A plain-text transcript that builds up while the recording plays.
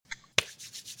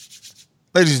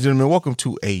Ladies and gentlemen, welcome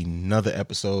to another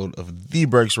episode of the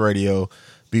B.R.E.A.K.S Radio.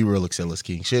 B.R.E.A.K.S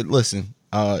King shit. Listen,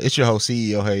 it's your host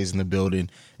CEO Hayes in the building,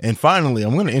 and finally,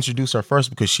 I'm going to introduce her first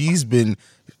because she's been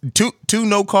two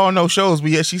no call no shows,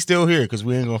 but yet she's still here because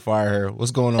we ain't gonna fire her.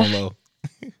 What's going on, Lo?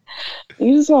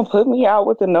 You just gonna put me out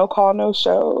with the no call no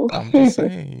show? I'm just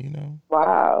saying, you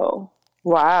know.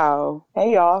 Wow.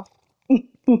 Hey y'all.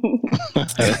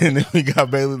 And then we got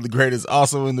Bailey the Greatest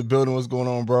also in the building. What's going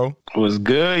on, bro? What's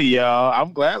good, y'all?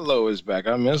 I'm glad Lo is back.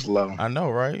 I miss Lo. I know,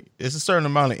 right? It's a certain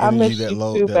amount of energy that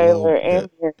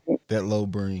Lo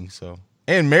brings. So,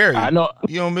 and Mary, I know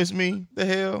you don't miss me. The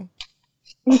hell.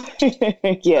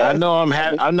 Yeah, I know.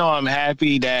 I'm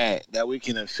happy that we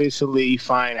can officially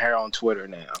find her on Twitter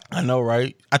now. I know,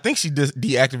 right? I think she just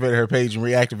deactivated her page and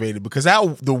reactivated because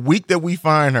the week that we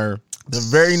find her, the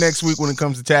very next week when it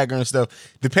comes to tagger and stuff,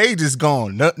 the page is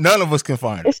gone. None of us can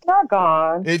find it. It's not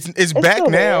gone. It's back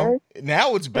now. There.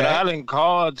 Now it's back. But I didn't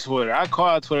call Twitter. I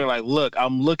called Twitter like, look,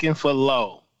 I'm looking for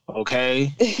Lo.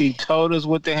 Okay, she told us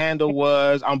what the handle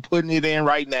was. I'm putting it in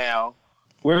right now.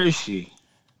 Where is she?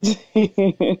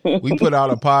 We put out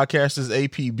a podcaster's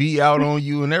APB out on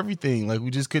you and everything. Like,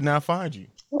 we just could not find you.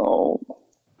 Oh,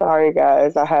 sorry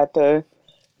guys. I had to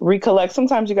recollect.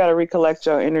 Sometimes you got to recollect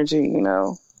your energy, you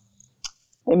know,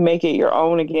 and make it your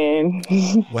own again.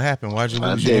 What happened? Why'd you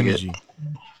lose your energy?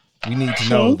 We need to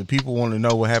know. The people want to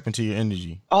know what happened to your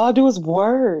energy. All I do is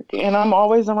work, and I'm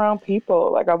always around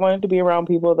people. Like, I wanted to be around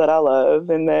people that I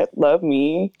love and that love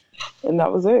me, and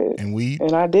that was it. And weed?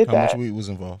 And I did that. How much weed was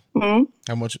involved?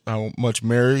 How much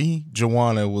Mary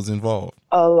Joanna was involved?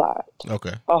 A lot.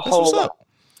 Okay. A whole lot.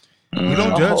 We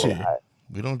don't judge here.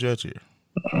 We don't judge here.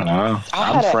 No,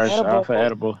 I'm fresh off an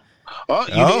edible.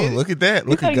 Oh, look at that.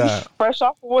 Look at God. Fresh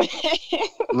off of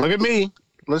Look at me.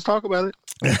 Let's talk about it.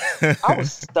 I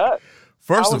was stuck.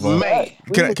 First of all,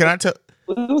 can I tell?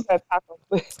 We was at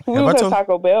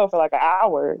Taco Bell for like an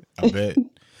hour. I bet.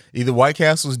 Either White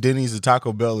Castle's, Denny's, or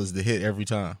Taco Bell is the hit every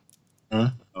time.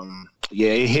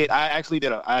 Yeah, it hit. I actually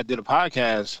did a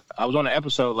podcast. I was on an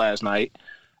episode last night,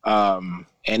 and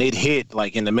it hit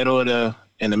like in the middle of the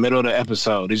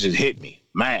episode. It just hit me,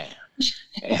 man.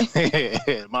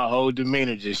 My whole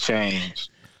demeanor just changed.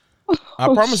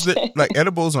 I promise that like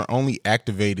edibles are only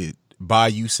activated by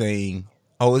you saying,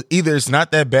 "Oh, either it's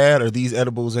not that bad or these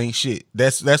edibles ain't shit."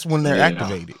 That's when they're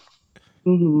activated.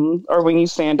 Mm-hmm. Or when you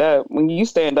stand up. When you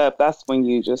stand up, that's when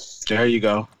you just there you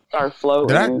go start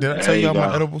floating. Did I tell y'all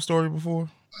my edible story before?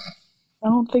 I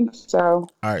don't think so.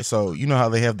 All right, so you know how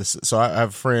they have this. So I have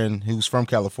a friend who's from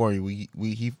California. We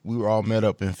were all met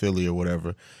up in Philly or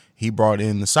whatever. He brought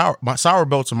in the sour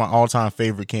belts are my all time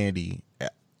favorite candy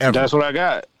ever. That's what I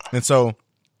got. And so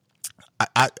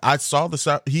I saw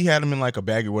he had them in like a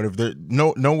bag or whatever. They're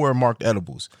nowhere marked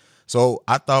edibles. So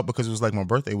I thought because it was like my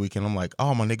birthday weekend, I'm like,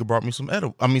 oh, my nigga brought me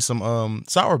some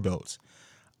sour belts.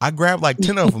 I grabbed like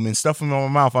 10 of them and stuffed them in my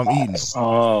mouth. I'm eating them.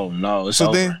 Oh no!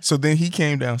 So then he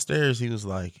came downstairs. He was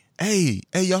like, hey,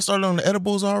 y'all started on the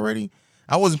edibles already?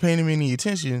 I wasn't paying him any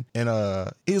attention, and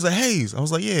he was like, Hayes. I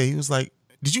was like, yeah. He was like,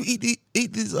 did you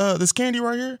eat this candy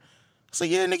right here? I said,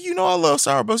 yeah, nigga, you know I love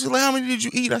sour belts. He's like, how many did you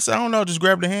eat? I said, I don't know, just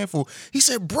grabbed a handful. He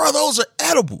said, bro, those are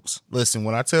edibles. Listen,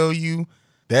 when I tell you,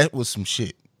 that was some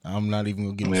shit. I'm not even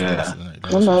going to get into that.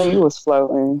 I know you was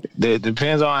floating. It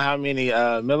depends on how many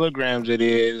milligrams it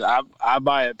is. I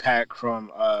buy a pack from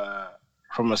a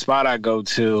spot I go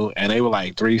to, and they were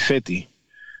like $3.50.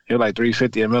 They were like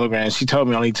 $3.50 a milligram. She told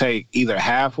me only take either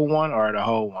half of one or the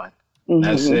whole one. Mm-hmm.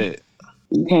 That's it.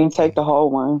 You can't take the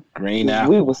whole one. Green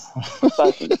apple. We was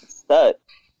fucking stuck.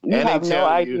 You and have no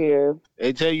idea.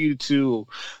 They tell you to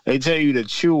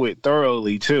chew it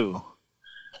thoroughly too.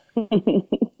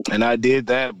 And I did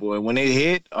that, boy. When it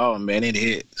hit, oh man, it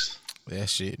hits. That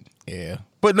shit, yeah.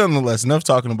 But nonetheless, enough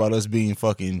talking about us being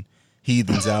fucking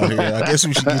heathens out here. I guess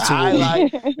we should get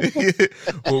to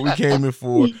what we came in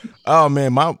for. Oh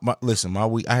man, my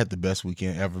week. I had the best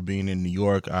weekend ever being in New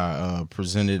York. I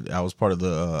was part of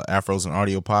the Afros and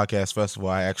Audio Podcast Festival.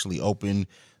 I actually opened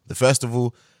the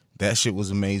festival. That shit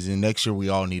was amazing. Next year we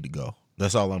all need to go.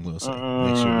 That's all I'm gonna say.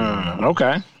 Next year we all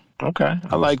go. Okay.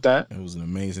 I like that. It was an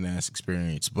amazing ass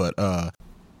experience. But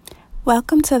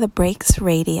welcome to the B.R.E.A.K.S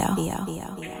Radio.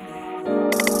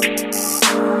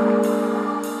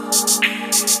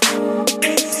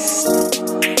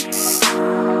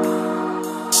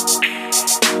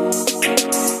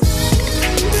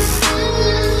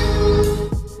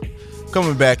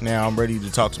 Coming back now, I'm ready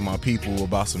to talk to my people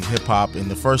about some hip hop.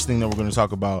 And the first thing that we're going to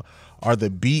talk about are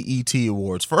the BET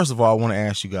Awards. First of all, I want to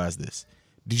ask you guys this.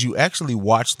 Did you actually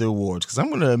watch the awards? Because I'm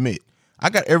going to admit, I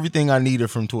got everything I needed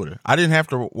from Twitter. I didn't have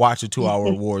to watch a 2-hour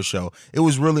award show. It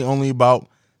was really only about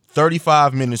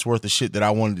 35 minutes worth of shit that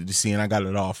I wanted to see, and I got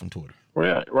it all from Twitter.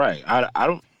 Right.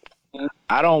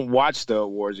 I don't watch the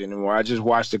awards anymore. I just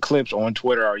watch the clips on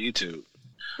Twitter or YouTube.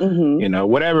 You know,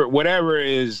 whatever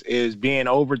is being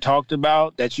over talked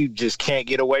about that you just can't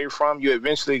get away from, you're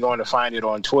eventually going to find it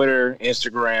on Twitter,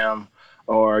 Instagram,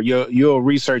 or you'll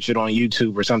research it on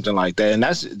YouTube or something like that. And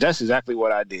that's exactly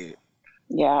what I did.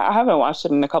 Yeah, I haven't watched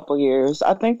it in a couple years.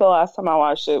 I think the last time I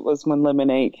watched it was when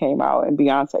Lemonade came out and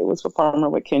Beyonce was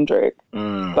performing with Kendrick.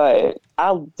 But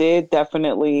I did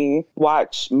definitely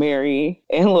watch Mary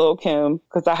and Lil' Kim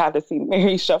because I had to see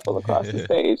Mary shuffle across the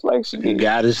stage like she did. You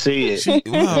got to see it.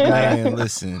 Man,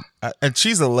 listen. And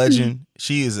she's a legend.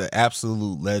 She is an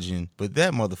absolute legend. But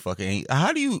that motherfucker ain't.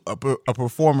 How do you, a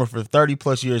performer for 30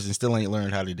 plus years and still ain't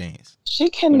learned how to dance? She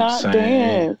cannot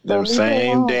dance. Them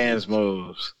same dance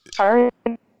moves. Her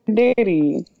and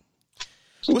Diddy.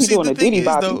 She be doing a Diddy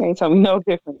bop. You can't tell me no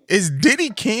different. Is Diddy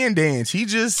can dance. He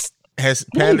just has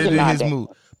patented his move.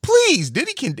 Please,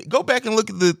 Diddy can go back and look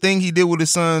at the thing he did with his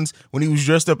sons when he was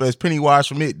dressed up as Pennywise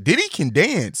from It. Diddy can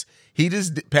dance. He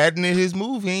just patented his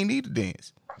move. He ain't need to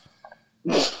dance.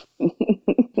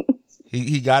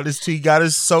 he got his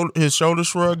shoulder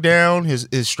shrugged down,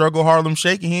 his struggle Harlem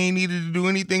Shake, and he ain't needed to do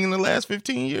anything in the last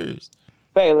 15 years.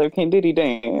 Baylor, can Diddy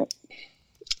dance?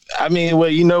 I mean, well,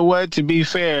 you know what? To be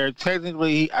fair,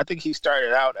 technically, I think he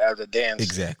started out as a dancer.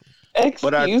 Exactly.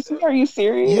 Excuse me? Are you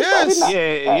serious? Yes.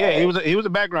 Yeah. He was a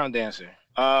background dancer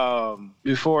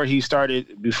before he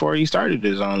started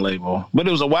his own label. But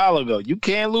it was a while ago. You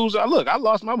can't lose. Look, I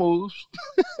lost my moves.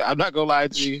 I'm not gonna lie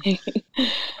to you.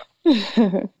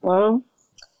 Well,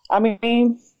 I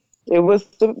mean, it was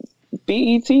the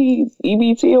BET,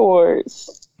 EBT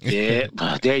Awards. Yeah,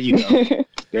 there you go.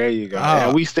 There you go.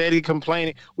 And we stay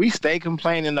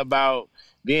complaining about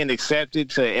being accepted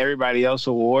to everybody else's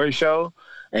award show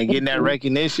and getting that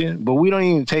recognition, but we don't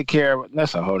even take care of it.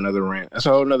 That's a whole nother rant. That's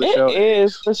a whole nother show. It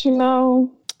is, but you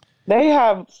know, they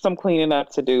have some cleaning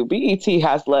up to do. BET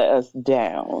has let us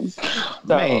down. So,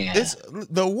 man,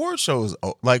 the award shows,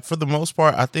 like, for the most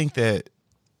part, I think that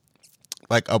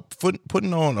like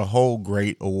putting on a whole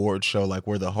great award show, like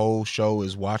where the whole show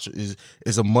is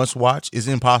a must watch, is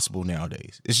impossible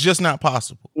nowadays. It's just not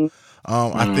possible.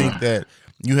 I think that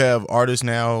you have artists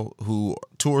now who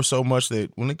tour so much that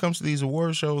when it comes to these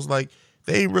award shows, like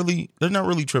they're not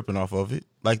really tripping off of it.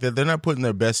 Like they're not putting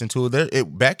their best into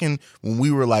it. Back in when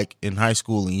we were like in high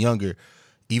school and younger,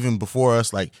 even before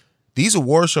us, like these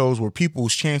award shows were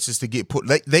people's chances to get put.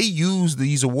 They use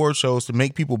these award shows to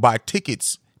make people buy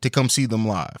tickets to come see them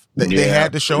live. They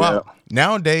had to show out.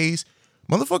 Nowadays,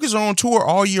 motherfuckers are on tour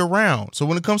all year round. So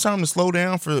when it comes time to slow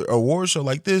down for an award show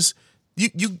like this,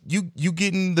 you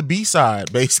getting the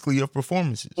B-side basically of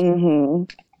performances. Mm-hmm.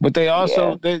 But they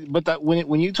also,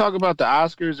 when you talk about the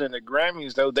Oscars and the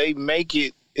Grammys, though, they make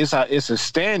it's a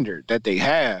standard that they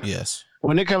have. Yes.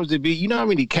 When it comes to you know how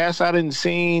many cats I done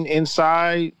seen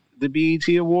inside the BET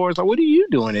Awards? Like, what are you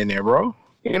doing in there, bro?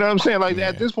 You know what I'm saying? Like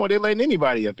at this point, they're letting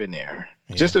anybody up in there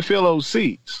just to fill those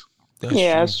seats.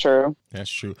 That's true. That's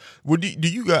true. Do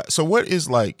you guys? So what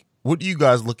do you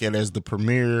guys look at as the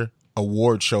premier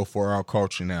award show for our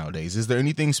culture nowadays? Is there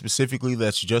anything specifically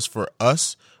that's just for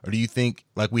us, or do you think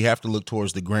like we have to look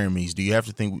towards the Grammys? Do you have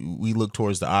to think we look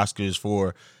towards the Oscars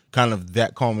for kind of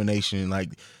that culmination?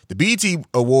 Like the BET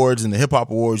Awards and the Hip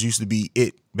Hop Awards used to be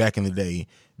it back in the day.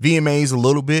 VMAs a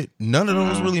little bit. None of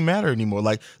those really matter anymore.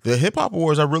 Like the Hip Hop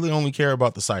Awards, I really only care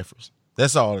about the ciphers.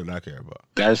 That's all that I care about.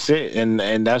 That's it,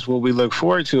 and that's what we look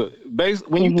forward to.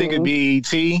 When you think of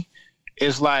BET,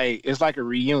 it's like a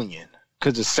reunion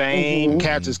because the same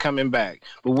cats is coming back.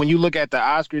 But when you look at the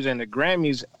Oscars and the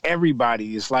Grammys,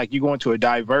 everybody is like you're going to a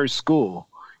diverse school,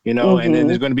 you know, and then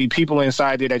there's going to be people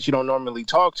inside there that you don't normally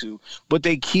talk to, but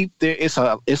they keep it's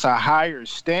a higher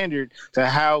standard to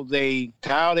how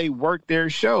they work their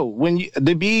show. When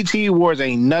the BET Awards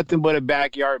ain't nothing but a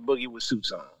backyard boogie with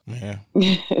suits on. Yeah.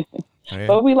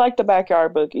 But we like the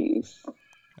backyard boogies.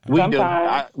 We do.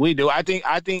 I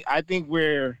think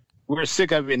we're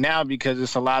sick of it now because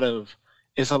it's a lot of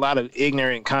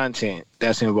ignorant content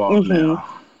that's involved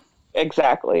now.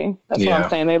 Exactly. That's what I'm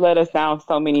saying. They let us down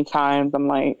so many times. I'm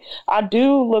like, I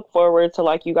do look forward to,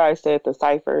 like you guys said, the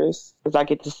ciphers, because I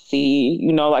get to see,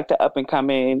 you know, like the up and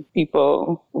coming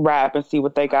people rap and see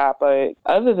what they got. But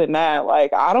other than that,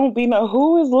 like, I don't know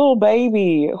who is Lil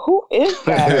Baby. Who is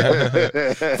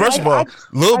that? First of all,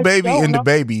 Lil Baby and the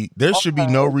Baby, there should be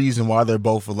no reason why they're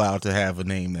both allowed to have a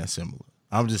name that's similar.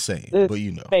 I'm just saying, but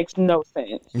you know, makes no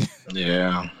sense.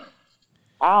 Yeah.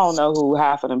 I don't know who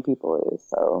half of them people is.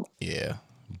 So yeah,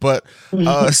 But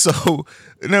so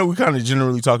now we kind of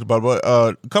generally talked about, but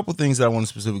a couple things that I want to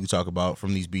specifically talk about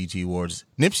from these BET Awards.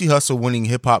 Nipsey Hussle winning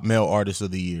Hip Hop Male Artist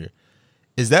of the Year.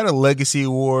 Is that a legacy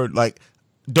award? Like,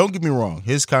 don't get me wrong,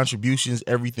 his contributions,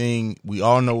 everything, we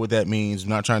all know what that means. I'm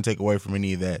not trying to take away from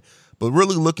any of that. But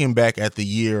really looking back at the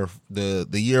year, the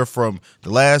year from the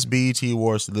last BET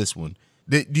Awards to this one,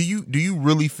 do you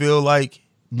really feel like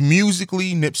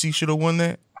musically Nipsey should have won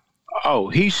that? Oh,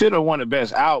 he should have won the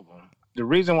best album. The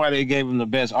reason why they gave him the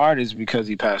best artist is because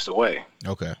he passed away.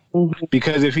 Okay. Mm-hmm.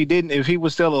 Because if he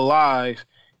was still alive,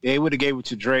 they would have gave it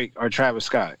to Drake or Travis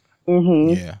Scott.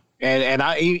 Mm-hmm. Yeah. And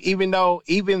I even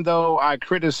though I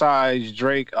criticized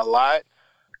Drake a lot,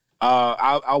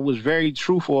 I was very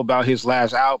truthful about his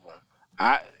last album.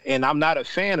 I'm not a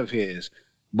fan of his,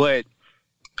 but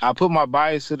I put my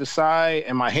bias to the side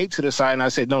and my hate to the side, and I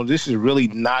said, no, this is really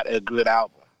not a good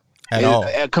album at all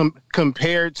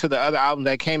compared to the other albums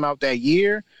that came out that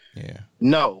year. Yeah.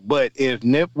 No, but if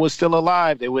Nip was still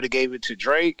alive, they would have gave it to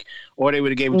Drake or they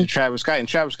would have gave it to Travis Scott. And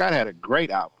Travis Scott had a great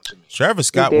album to me. Travis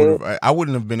Scott I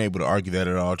wouldn't have been able to argue that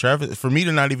at all. For me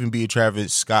to not even be a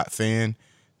Travis Scott fan,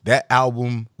 that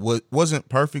album wasn't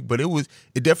perfect, but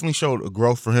it definitely showed a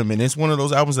growth for him. And it's one of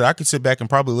those albums that I could sit back and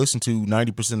probably listen to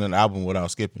 90% of the album without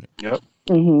skipping it. Yep.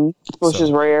 Mm-hmm. Which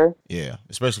is rare. Yeah,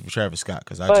 especially for Travis Scott,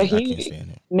 because I can't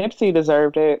stand him. Nipsey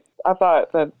deserved it. I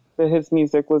thought that his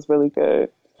music was really good.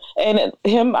 And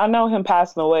I know him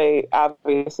passing away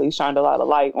obviously shined a lot of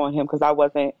light on him because I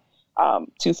wasn't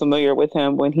too familiar with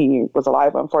him when he was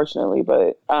alive, unfortunately.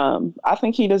 But I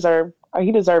think he deserved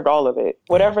all of it.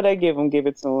 Whatever they give him, give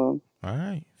it to him. All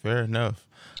right, fair enough.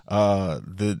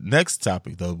 The next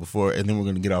topic, though, and then we're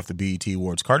going to get off the BET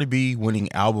Awards. Cardi B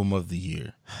winning Album of the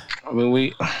Year. I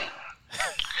mean,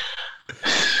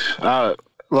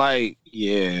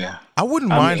 yeah. I wouldn't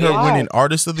mind her winning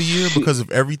Artist of the Year because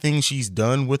of everything she's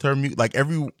done with her music. Like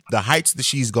the heights that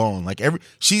she's gone. Like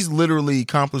she's literally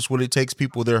accomplished what it takes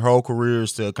people their whole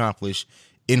careers to accomplish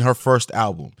in her first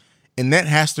album. And that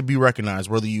has to be recognized,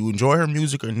 whether you enjoy her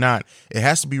music or not. It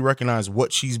has to be recognized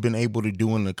what she's been able to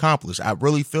do and accomplish. I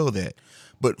really feel that.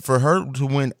 But for her to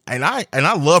win, and I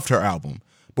loved her album,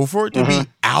 but for it to be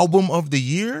Album of the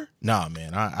Year, nah,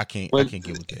 man, I can't get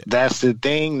with that. That's the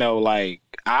thing, though. Like,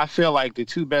 I feel like the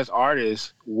two best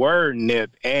artists were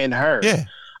Nip and her. Yeah,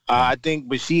 I think,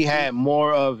 but she had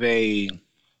more of a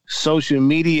social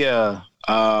media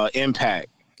impact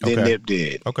than Nip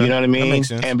did. Okay. You know what I mean? That makes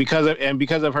sense. And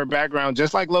because of her background,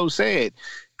 just like Lo said,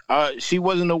 she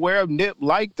wasn't aware of Nip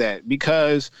like that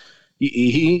because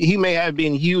he may have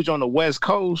been huge on the West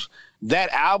Coast.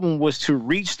 That album was to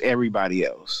reach everybody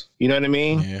else. You know what I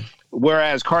mean? Yeah.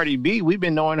 Whereas Cardi B, we've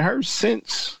been knowing her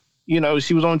since, she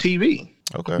was on TV.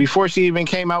 Okay. Before she even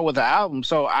came out with the album.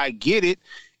 So I get it.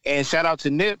 And shout out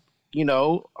to Nip,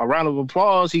 a round of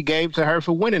applause he gave to her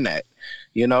for winning that,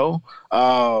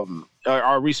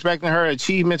 are respecting her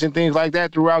achievements and things like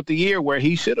that throughout the year where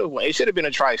it should have been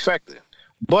a trifecta.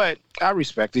 But I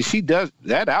respect it.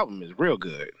 That album is real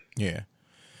good. Yeah.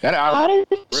 How did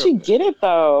she get it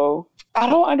though? I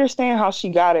don't understand how she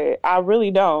got it. I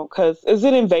really don't. Because is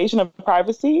it Invasion of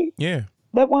Privacy? Yeah.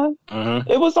 That one? Mm-hmm.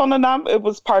 It was on it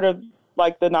was part of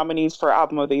like the nominees for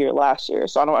Album of the Year last year.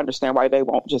 So I don't understand why they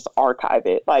won't just archive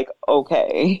it. Like,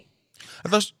 okay.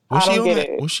 Was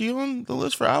she on the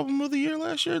list for Album of the Year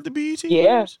last year at the BET?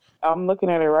 Yeah, I'm looking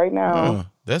at it right now.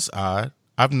 That's odd.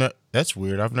 That's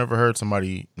weird. I've never heard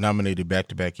somebody nominated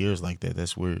back-to-back years like that.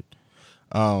 That's weird.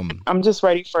 I'm just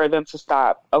ready for them to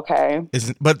stop. Okay.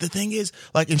 But the thing is,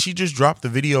 and she just dropped the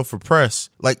video for press.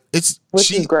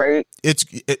 Which is great.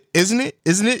 Isn't it?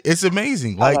 It's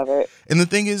amazing. I love it. And the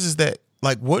thing is that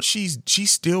what she's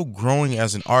still growing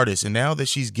as an artist, and now that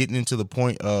she's getting into the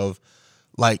point of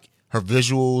her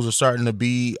visuals are starting to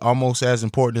be almost as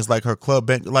important as her club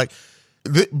band.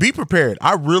 Be prepared.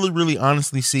 I really, really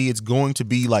honestly see it's going to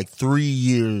be 3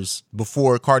 years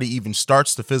before Cardi even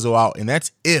starts to fizzle out, and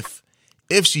that's if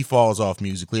she falls off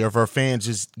musically or if her fans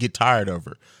just get tired of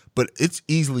her. But it's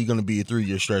easily going to be a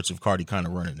 3-year stretch of Cardi kind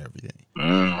of running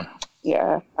everything.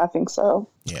 Yeah, I think so.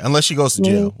 Yeah, unless she goes to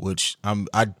jail, which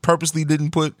I purposely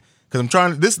didn't put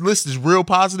because this list is real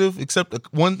positive except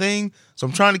one thing, so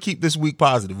I'm trying to keep this week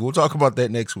positive. We'll talk about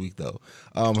that next week though.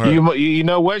 You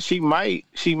know what? She might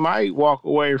walk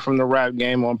away from the rap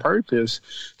game on purpose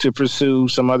to pursue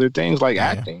some other things like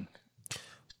acting.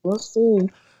 We'll see.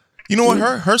 You know what?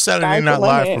 Her Saturday Night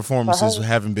Live performances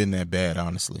haven't been that bad,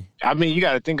 honestly. I mean, you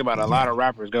got to think about a lot of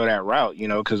rappers go that route,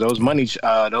 because those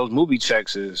those movie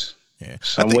checks is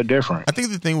somewhat different. I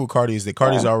think the thing with Cardi is that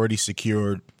Cardi's already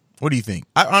secured. What do you think?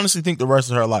 I honestly think the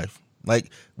rest of her life.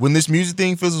 Like when this music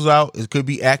thing fizzles out, it could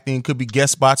be acting, it could be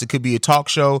guest spots, it could be a talk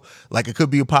show, like it could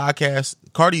be a podcast.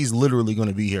 Cardi is literally going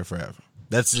to be here forever.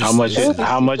 That's just,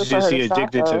 how much is she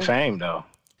addicted to fame though?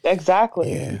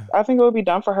 Exactly. Yeah. I think it would be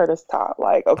dumb for her to stop.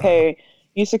 Like, okay,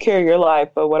 you secure your life,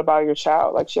 but what about your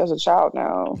child? Like, she has a child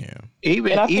now. Yeah.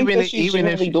 Even if she's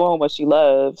really doing what she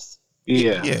loves.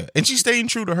 Yeah. And she's staying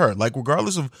true to her. Like,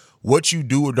 regardless of what you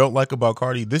do or don't like about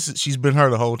Cardi, she's been her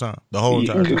the whole time. The whole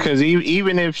entire time. Because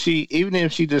even if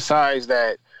she decides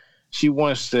that she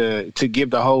wants to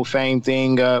give the whole fame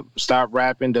thing up, stop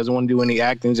rapping, doesn't want to do any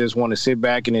acting, just want to sit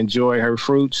back and enjoy her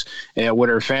fruits and with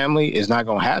her family, it's not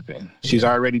going to happen. She's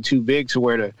already too big to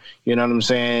where you know what I'm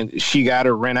saying? She got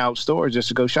to rent out stores just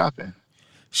to go shopping.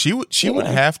 She would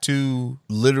have to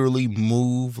literally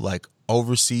move like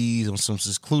overseas on some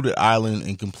secluded island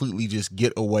and completely just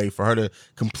get away for her to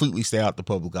completely stay out the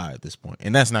public eye at this point.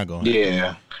 And that's not going to happen.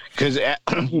 Yeah. Because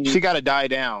she got to die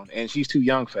down and she's too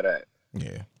young for that.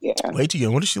 Yeah. Way too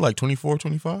young. What is she, like 24,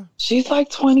 25? She's like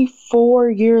 24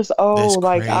 years old.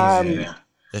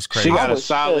 That's crazy. She got a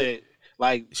solid,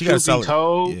 like, she got a solid,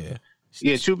 told.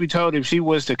 Yeah, truth be told, if she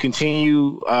was to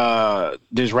continue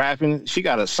this rapping, she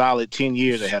got a solid 10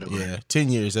 years ahead of her. Yeah, 10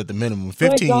 years at the minimum.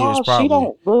 15 years probably. She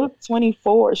don't look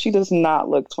 24. She does not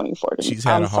look 24 to me. She's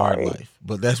had a hard life.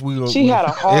 But that's she had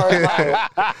a hard life.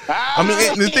 I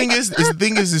mean, the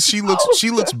thing is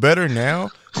she looks better now.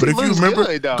 But if you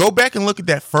remember, go back and look at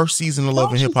that first season of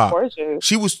Love and Hip Hop.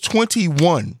 She was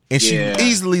 21 and she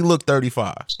easily looked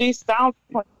 35. She sounds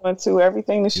 21 too.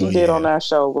 Everything that she did on that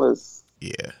show was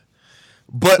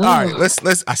But all right,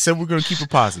 let's. I said we're gonna keep it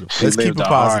positive. Let's keep it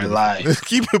positive. Let's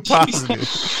keep it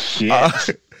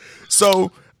positive.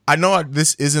 So I know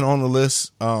this isn't on the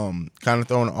list. Kind of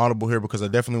throwing an audible here because I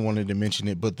definitely wanted to mention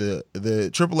it. But the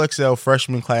XXL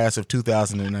freshman class of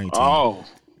 2019. Oh.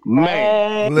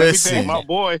 Man, listen, let me tell you, my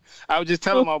boy. I was just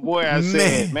telling my boy. I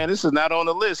said, "Man, this is not on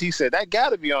the list." He said, "That got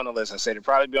to be on the list." I said, "It'll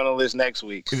probably be on the list next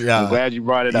week." I'm glad you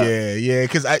brought it up. Yeah.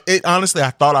 Because honestly,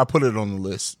 I thought I put it on the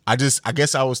list. I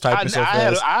guess I was typing so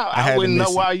fast. I wouldn't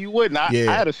know why you wouldn't. I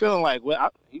had a feeling like,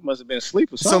 he must have been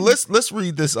asleep or something. So let's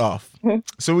read this off.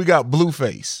 So we got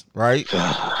Blueface, right?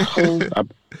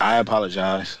 I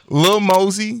apologize. Lil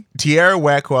Mosey, Tierra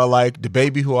Whack, who I like,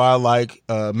 DaBaby, who I like,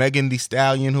 Megan Thee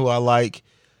Stallion, who I like.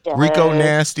 Rico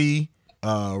Nasty,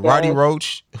 Roddy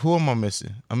Roach. Who am I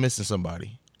missing? I'm missing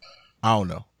somebody. I don't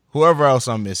know. Whoever else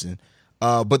I'm missing.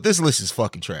 But this list is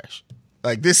fucking trash.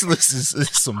 Like this list is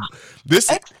some.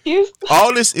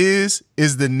 All this is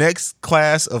the next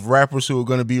class of rappers who are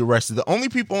going to be arrested. The only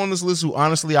people on this list who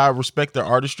honestly I respect their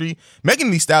artistry. Megan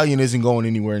Thee Stallion isn't going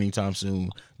anywhere anytime soon.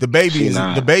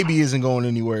 DaBaby isn't going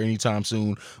anywhere anytime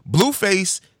soon.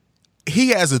 Blueface, he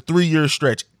has a 3-year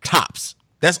stretch tops.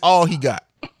 That's all he got.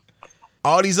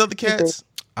 All these other cats,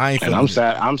 I ain't feeling I'm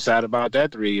sad. I'm sad about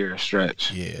that 3-year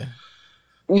stretch. Yeah.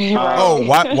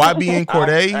 YB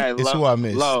Cordae is who I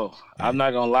miss. I'm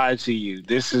not gonna lie to you.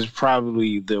 This is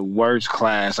probably the worst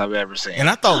class I've ever seen. And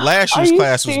I thought last year's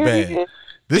class was bad.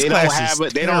 This class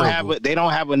they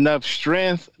don't have enough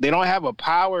strength. They don't have a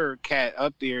power cat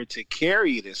up there to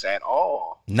carry this at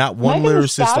all. Not one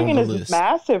lyricist on the list.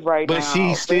 Massive right now. But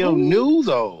she's still new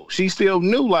though. She's still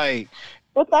new. Like.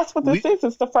 But that's what this is.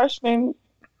 It's the freshman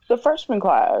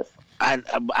class.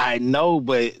 I know,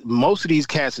 but most of these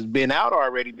cats has been out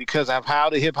already because of how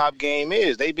the hip hop game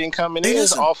is. They've been coming in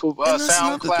off of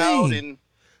SoundCloud and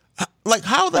like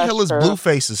how the hell is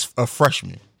Blueface a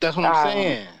freshman? That's what I'm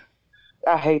saying.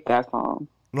 I hate that song.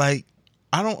 Like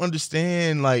I don't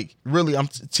understand. Like really,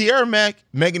 Tierra Mack,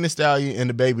 Megan Thee Stallion, and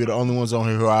DaBaby are the only ones on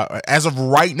here who are, as of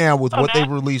right now with what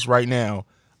they've released right now,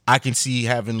 I can see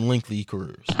having lengthy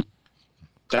careers.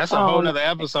 That's a whole nother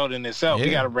episode in itself. Yeah.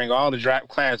 We got to bring all the draft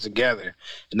class together,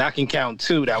 and I can count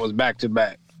 2 that was back to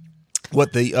back.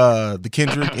 What the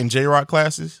Kendrick and J-Rock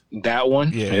classes? That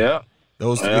one, yeah.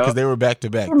 Those because they were back to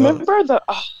back. Remember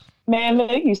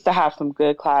they used to have some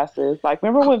good classes. Like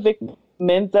remember when Vic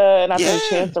Mensa and I think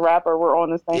Chance the Rapper were on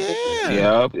the same.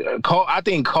 Yeah, Cole. I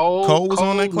think Cole was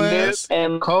on that class,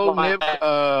 and Cole Nip,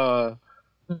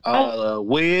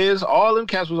 Wiz. All them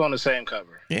cats was on the same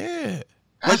cover. Yeah.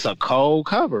 That's a cold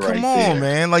cover right there. Come on,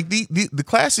 man. Like the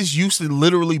classes used to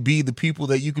literally be the people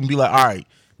that you can be like, all right,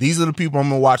 these are the people I'm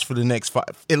going to watch for the next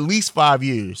at least 5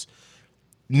 years.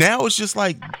 Now it's just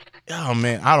like, oh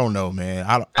man, I don't know, man.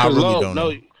 I really don't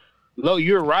know. Lo,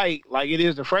 you're right. Like it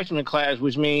is the freshman class,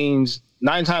 which means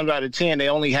 9 times out of 10, they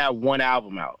only have one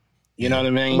album out. You know what I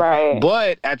mean? Right.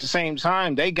 But at the same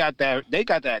time, they got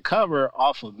that cover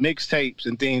off of mixtapes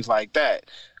and things like that.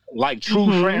 Like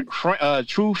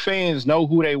true fans know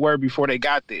who they were before they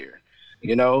got there.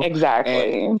 you know?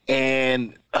 Exactly.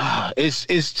 And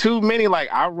it's too many.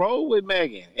 Like, I roll with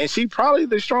Megan, and she probably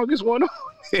the strongest one on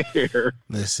there.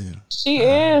 Listen. She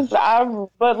is.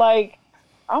 But like,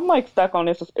 I'm like stuck on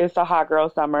this. It's a hot girl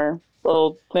summer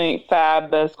little thing fab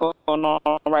that's going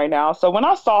on right now. So when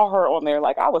I saw her on there,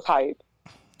 like, I was hyped.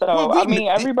 So well,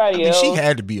 everybody else. She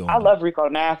had to be on. I love Rico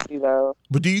Nasty though.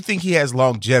 But do you think he has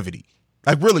longevity?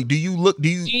 Like, really?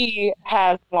 She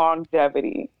has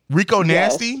longevity. Rico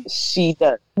Nasty? Yes, she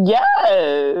does.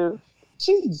 Yes.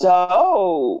 She's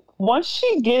dope. Once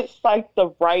she gets like the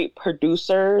right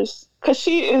producers, because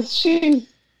she's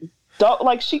dope.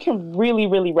 Like, she can really,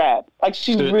 really rap. Like,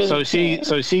 so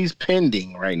she's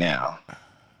pending right now.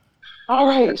 All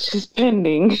right, she's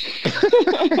pending.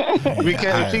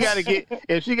 Because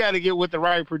if she got to get with the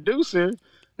right producer,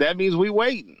 that means we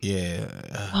waiting. Yeah.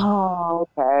 Oh,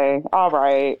 okay. All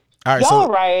right. Y'all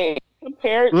right.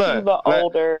 Compared to the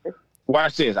older.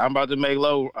 Watch this. I'm about to make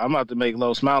Low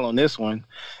smile on this one.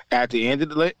 At the end of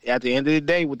the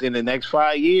day, within the next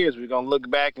 5 years, we're gonna look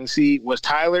back and see, was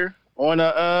Tyler on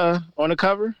the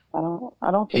cover?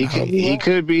 I don't think he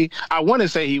could be. I want to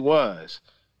say he was,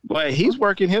 but he's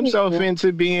working himself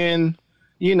into being,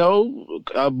 you know,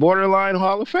 a borderline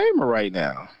Hall of Famer right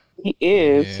now. He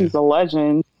is. Yeah. He's a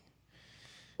legend.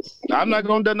 I'm not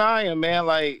gonna deny him, man.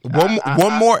 Like,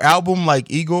 one more album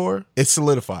like Igor, it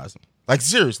solidifies him. Like,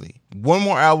 seriously, one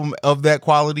more album of that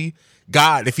quality.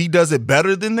 God, if he does it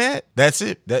better than that, that's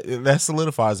it. That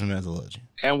solidifies him as a legend.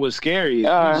 And what's scary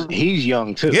is he's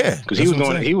young too. Yeah, because he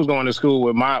was going to school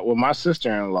with my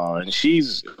sister-in-law, and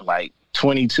she's like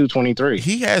 22, 23.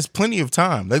 He has plenty of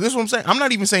time. Like, this is what I'm saying. I'm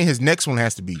not even saying his next one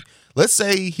has to be. Let's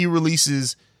say he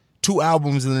releases 2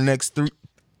 albums in the next 3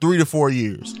 to 4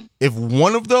 years. If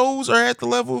one of those are at the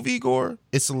level of Igor,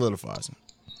 it solidifies him.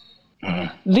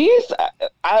 These,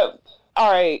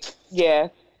 all right, yeah,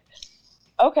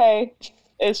 okay,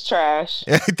 it's trash.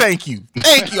 Thank you.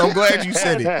 I'm glad you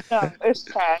said it. No, it's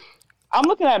trash. I'm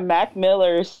looking at Mac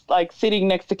Miller's, like, sitting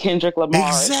next to Kendrick Lamar.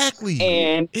 Exactly.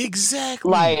 And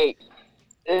exactly.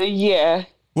 Yeah.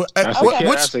 Well,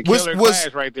 that's a killer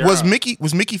class right there. Was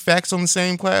Mickey Fax on the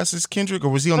same class as Kendrick, or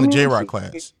was he on the J-Rock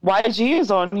class? YG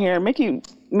is on here. Mickey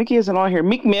isn't on here.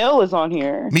 Meek Mill is on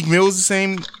here. Meek Mill is the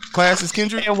same class as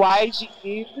Kendrick? And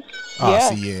YG. Oh, yeah.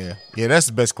 See, yeah, that's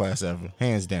the best class ever,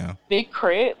 hands down. Big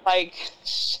Crit, like,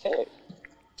 shit.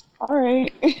 All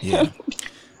right. Yeah.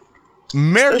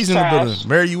 Mary's in the building.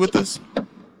 Mary, you with us? All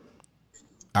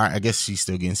right, I guess she's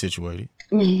still getting situated.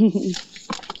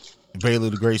 Baylor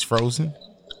the Great's frozen.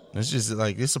 It's just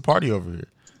like, it's a party over here.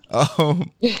 What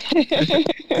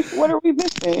are we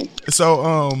missing?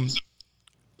 So,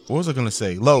 what was I gonna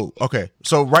say? Low. Okay.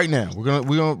 So right now we're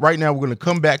gonna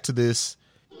come back to this.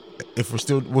 If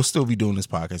we'll still be doing this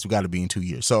podcast. We got to be in 2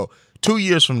 years. So 2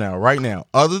 years from now, right now,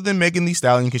 other than Megan Thee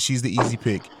Stallion, because she's the easy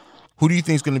pick, who do you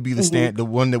think is going to be the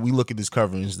one that we look at this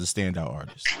cover and is the standout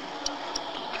artist?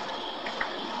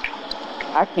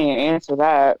 I can't answer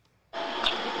that.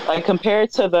 Like,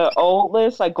 compared to the old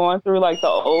list, like going through like the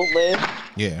old list.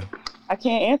 Yeah. I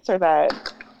can't answer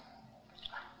that.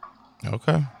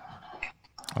 Okay.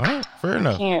 All right. Fair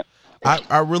enough.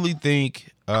 I really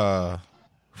think I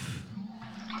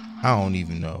don't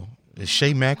even know. Is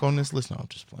Shay Mack on this list? No, I'm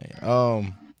just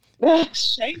playing.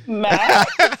 Shay Mack.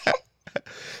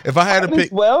 If I had to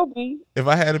pick, be. If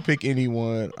I had to pick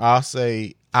anyone, I'll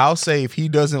say if he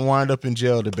doesn't wind up in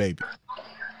jail, the baby.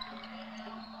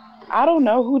 I don't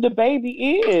know who the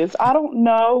baby is. I don't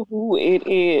know who it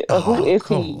is. Who is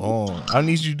come he? On. I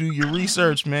need you to do your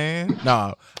research, man.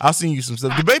 Nah, I'll send you some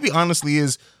stuff. The baby honestly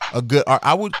is a good art.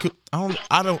 I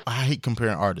hate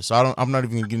comparing artists. So I'm not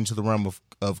even gonna get into the realm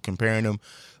of comparing them.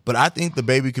 But I think the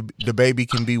baby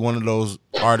can be one of those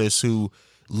artists who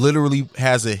literally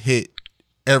has a hit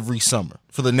every summer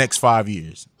for the next 5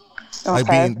 years.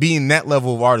 Okay. Like being that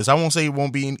level of artist. I won't say it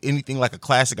won't be anything like a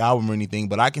classic album or anything,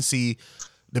 but I can see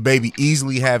the baby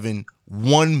easily having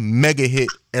one mega hit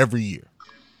every year.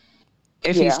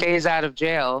 If he stays out of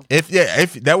jail. If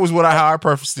that was how I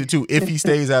prefaced it too. If he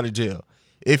stays out of jail.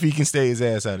 If he can stay his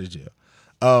ass out of jail.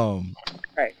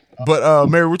 Right. But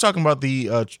Mary, we're talking about the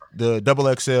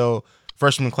XXL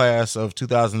freshman class of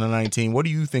 2019. What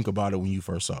do you think about it when you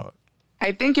first saw it?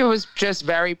 I think it was just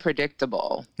very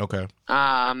predictable. Okay.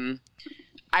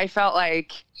 I felt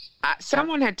like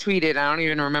someone had tweeted, I don't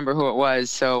even remember who it was,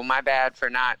 so my bad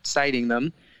for not citing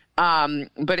them.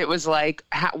 But it was like,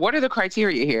 what are the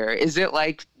criteria here? Is it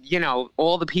like,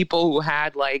 all the people who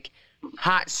had like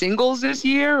hot singles this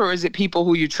year, or is it people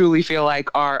who you truly feel like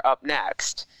are up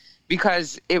next?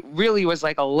 Because it really was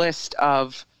like a list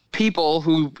of people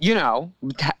who,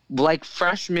 like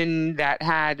freshmen that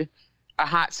had a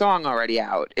hot song already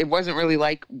out. It wasn't really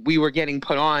like we were getting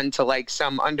put on to like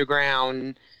some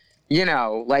underground, you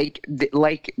know, like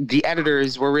the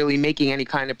editors were really making any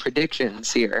kind of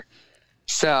predictions here.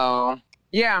 So,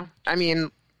 yeah, I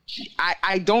mean,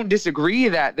 I don't disagree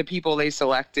that the people they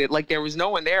selected, like there was no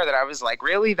one there that I was like,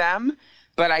 really them?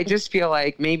 But I just feel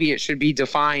like maybe it should be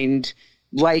defined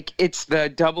like it's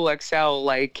the XXL,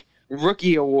 like,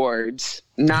 rookie awards,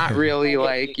 not really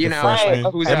like, you know,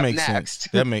 who's that up makes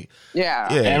next. Sense. Yeah.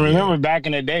 And remember back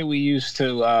in the day, we used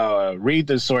to read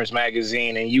the Source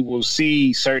magazine, and you will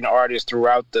see certain artists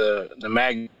throughout the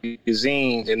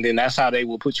magazines, and then that's how they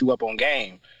will put you up on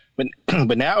game.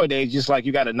 But nowadays, just like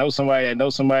you got to know somebody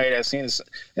that's seen a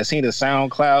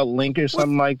SoundCloud link or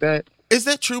something like that. Is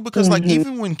that true? Because like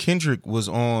even when Kendrick was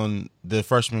on the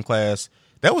freshman class,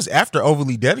 that was after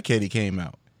Overly Dedicated came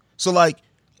out. So like,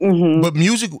 but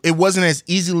music, it wasn't as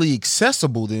easily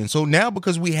accessible then. So now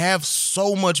because we have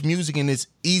so much music and it's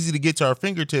easy to get to our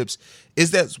fingertips,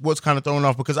 is that what's kind of thrown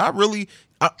off? Because I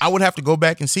would have to go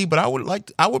back and see, but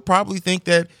I would probably think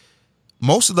that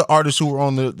most of the artists who were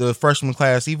on the freshman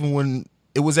class, even when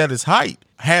it was at its height,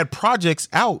 had projects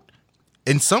out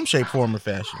in some shape, form, or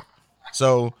fashion.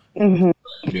 So,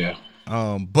 yeah.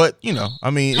 But you know,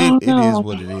 I mean, it is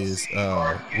what it is.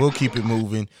 We'll keep it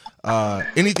moving.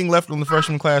 Anything left on the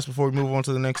freshman class before we move on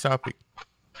to the next topic?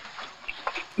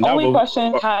 Only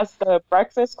question: has the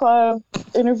Breakfast Club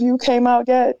interview came out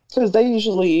yet? Because they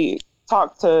usually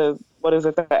talk to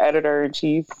the editor in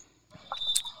chief.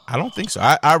 I don't think so.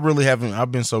 I really haven't.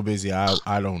 I've been so busy.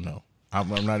 I don't know. I'm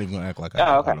not even gonna act like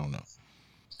I don't know.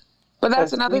 But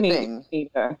that's another thing.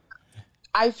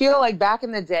 I feel like back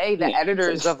in the day, the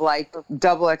editors of like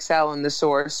XXL and The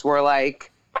Source were like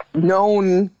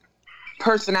known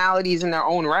personalities in their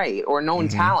own right or known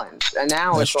talents, and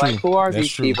now that's it's true. Like, who are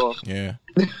these people? Yeah.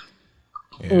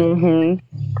 There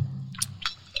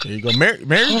you go, Mary.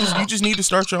 You just need to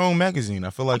start your own magazine. I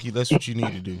feel like that's what you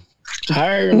need to do.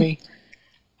 Hire me.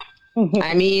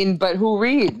 I mean, but who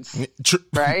reads,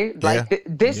 right? Like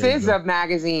this is a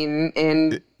magazine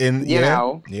in you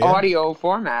know audio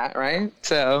format, right?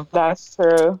 So that's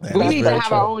true. We need to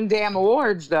have our own damn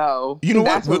awards, though. You know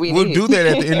what? We'll do that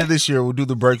at the end of this year. We'll do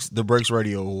the Breaks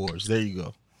Radio Awards. There you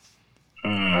go.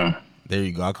 There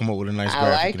you go. I'll come up with a nice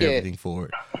graphic and everything for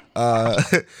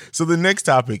it. So the next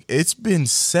topic. It's been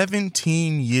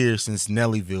 17 years since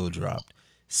Nellyville dropped.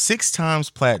 6 times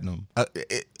platinum.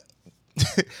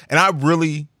 And I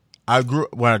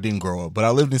didn't grow up, but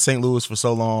I lived in St. Louis for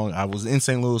so long. I was in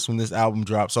St. Louis when this album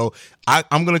dropped. So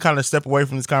I'm going to kind of step away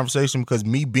from this conversation because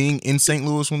me being in St.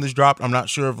 Louis when this dropped, I'm not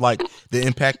sure of like the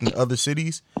impact in other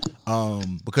cities.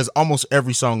 Because almost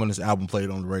every song on this album played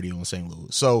on the radio in St.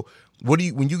 Louis. So when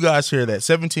you guys hear that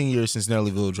 17 years since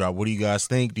Nellyville dropped, what do you guys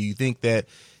think? Do you think that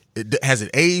has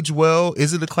it aged well?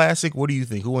 Is it a classic? What do you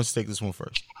think? Who wants to take this one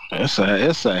first? It's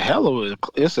a hell of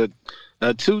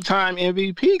a 2-time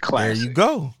MVP classic.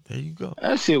 There you go.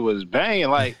 That shit was banging.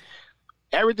 Like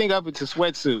everything up into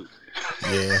Sweatsuit.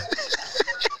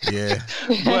 Yeah.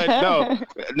 But no,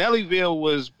 Nellyville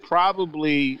was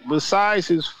probably, besides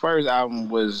his first album,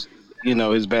 was, you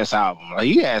know, his best album. Like,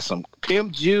 he had some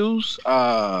Pimp Juice,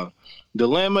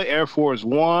 Dilemma, Air Force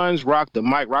Ones, Rock the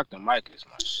Mic. Rock the Mic is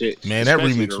my shit. Man, that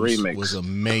remix was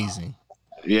amazing.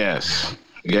 Yes.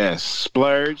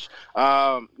 Splurge.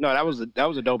 No, that was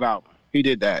a dope album. He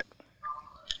did that.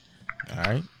 All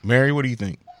right. Mary, what do you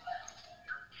think?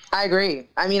 I agree.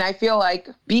 I mean, I feel like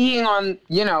being on,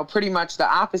 you know, pretty much the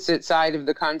opposite side of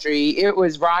the country, it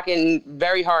was rocking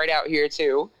very hard out here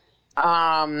too.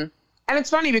 And it's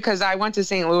funny because I went to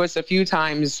St. Louis a few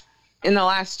times in the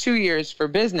last 2 years for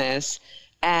business,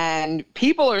 and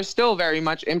people are still very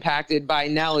much impacted by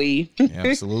Nelly.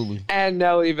 Absolutely. And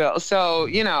Nellyville. So,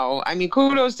 you know, I mean,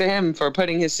 kudos to him for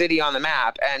putting his city on the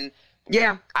map. And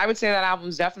yeah, I would say that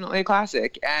album's definitely a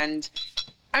classic. And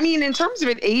I mean, in terms of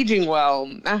it aging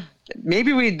well,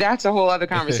 maybe that's a whole other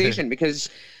conversation because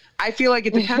I feel like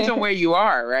it depends on where you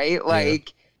are, right?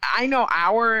 Like, I know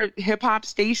our hip hop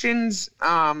stations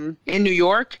in New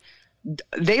York,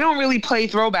 they don't really play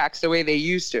throwbacks the way they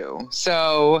used to.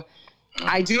 So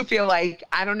I do feel like,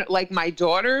 I don't know, like my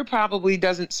daughter probably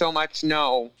doesn't so much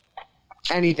know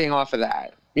anything off of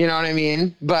that. You know what I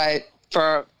mean? But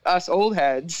for us old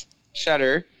heads,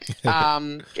 Shudder,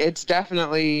 it's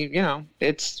definitely, you know,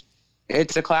 it's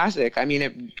a classic. I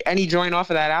mean, any joint off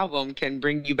of that album can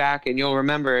bring you back and you'll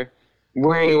remember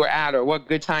where you were at or what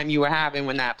good time you were having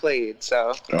when that played.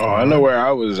 So I know where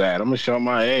I was at. I'm gonna show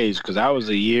my age because I was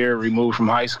a year removed from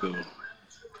high school.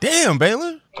 Damn,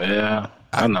 Baylor. Yeah.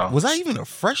 I know. Was I even a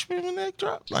freshman when that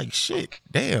dropped? Like, shit.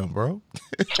 Damn, bro.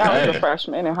 I was a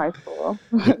freshman in high school.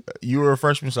 You were a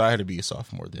freshman, so I had to be a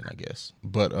sophomore then, I guess.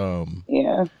 But,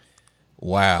 yeah.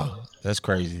 Wow. That's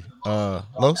crazy.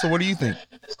 Lo, so what do you think?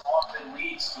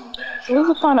 It was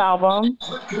a fun album.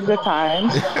 It was a good time.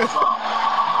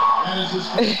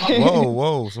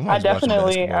 Whoa. I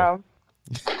definitely,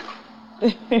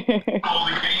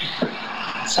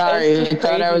 sorry, I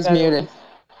thought I was muted.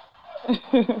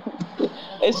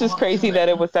 It's just crazy that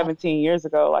it was 17 years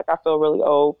ago. Like, I feel really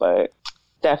old, but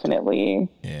definitely.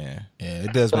 Yeah,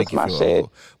 it does make you feel old.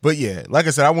 But yeah, like I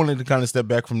said, I wanted to kind of step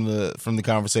back from the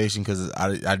conversation because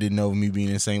I didn't know me being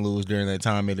in St. Louis during that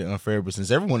time made it unfair. But since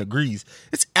everyone agrees,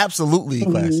 it's absolutely a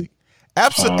classic.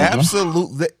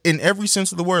 Absolutely, in every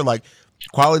sense of the word. Like,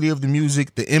 quality of the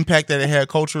music, the impact that it had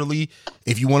culturally.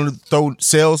 If you wanted to throw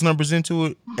sales numbers into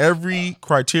it, every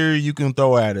criteria you can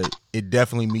throw at it, it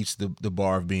definitely meets the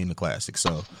bar of being a classic.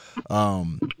 So,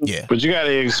 yeah. But you got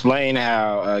to explain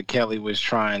how Kelly was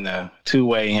trying to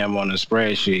two-way him on the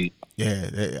spreadsheet.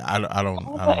 Yeah, I don't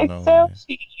know. Excel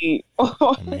sheet.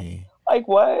 I mean, like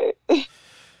what?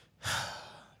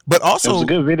 But also, it was a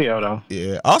good video though.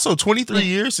 Yeah. Also, 23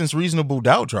 years since Reasonable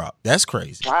Doubt dropped. That's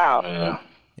crazy. Wow.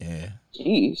 Yeah.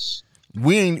 Jeez.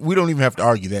 We don't even have to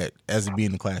argue that as it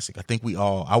being a classic. I think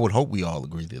I would hope we all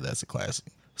agree that that's a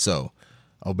classic. So,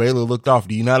 Baylor looked off.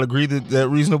 Do you not agree that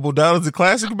Reasonable Doubt is a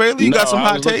classic, Baylor? You got some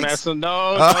hot takes? Don't do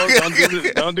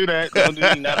that. Don't do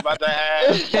that. Not about to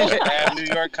have New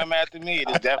York come after me. It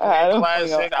is definitely a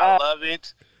classic. I love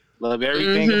it. Love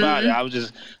everything about it. I was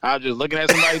just looking at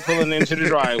somebody pulling into the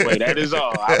driveway. That is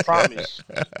all. I promise.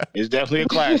 It's definitely a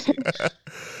classic.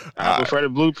 I prefer the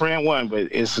Blueprint one, but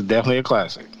it's definitely a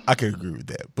classic. I can agree with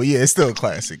that. But yeah, it's still a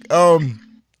classic. All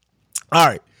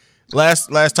right.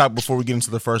 Last talk before we get into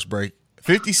the first break.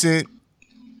 50 Cent,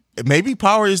 maybe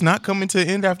Power is not coming to an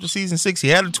end after season 6. He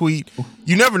had a tweet.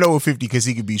 You never know with 50 because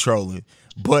he could be trolling.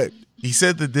 But he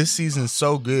said that this season's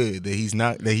so good that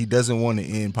he doesn't want to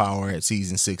end Power at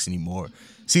season 6 anymore.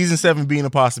 Season 7 being a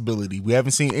possibility. We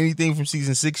haven't seen anything from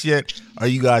season 6 yet. Are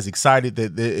you guys excited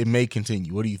that it may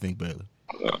continue? What do you think, Baylor?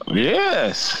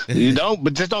 Yes.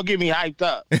 But just don't get me hyped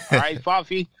up. All right,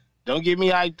 Fafi? Don't get me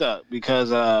hyped up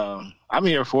because I'm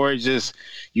here for it. Just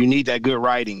you need that good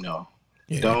writing though.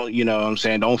 Yeah. Don't, you know what I'm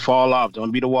saying? Don't fall off.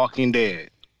 Don't be the Walking Dead.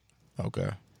 Okay.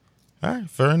 All right,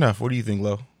 fair enough. What do you think,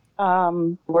 Lo?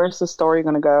 Where's the story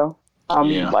gonna go? I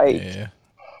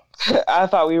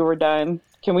thought we were done.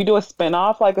 Can we do a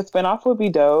spinoff? Like, a spinoff would be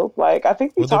dope. Like, I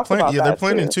think we talked about that. Yeah, they're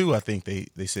planning 2. I think they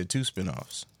said 2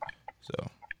 spinoffs. So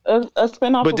a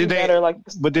spinoff would be better. Like,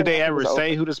 but did they ever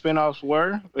say who the spinoffs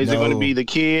were? Is it going to be the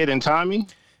kid and Tommy?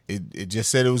 It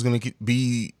just said it was going to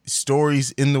be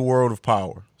stories in the world of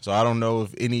Power. So I don't know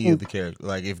if any of the characters,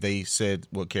 like if they said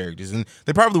what characters, and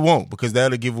they probably won't because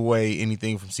that'll give away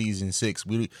anything from season 6.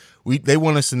 They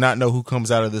want us to not know who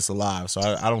comes out of this alive, so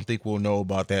I don't think we'll know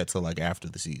about that till like after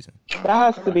the season. That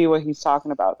has to be what he's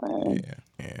talking about then.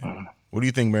 Yeah. What do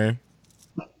you think, Mary?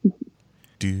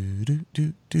 Do.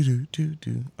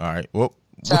 All right. Well,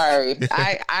 sorry,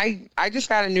 I just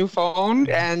got a new phone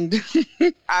and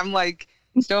I'm like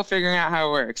still figuring out how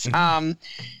it works.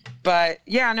 But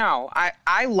yeah, no,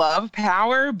 I love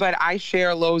Power, but I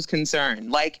share Lowe's concern.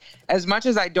 Like, as much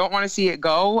as I don't want to see it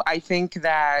go, I think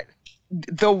that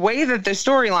the way that the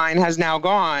storyline has now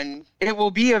gone, the vibe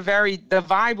will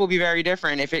be very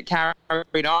different if it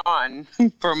carried on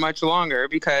for much longer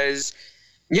because,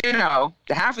 you know,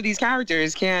 half of these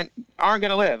characters aren't going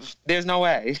to live. There's no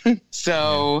way.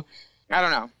 So, I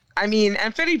don't know. I mean,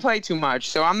 and 50 played too much,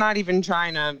 so I'm not even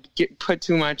trying to put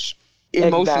too much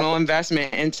emotional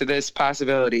investment into this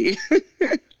possibility.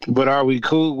 But are we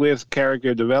cool with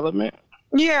character development?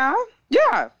 Yeah.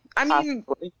 I mean,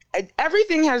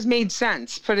 everything has made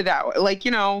sense, put it that way. Like,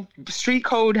 you know, street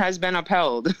code has been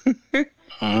upheld.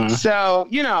 So,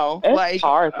 you know, it's like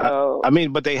hard though. I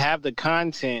mean, but they have the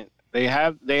content. They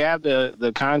have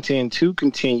the content to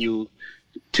continue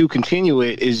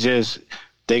it. Is just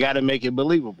they got to make it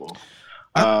believable.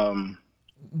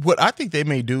 What I think they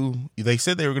may do, they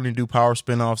said they were going to do Power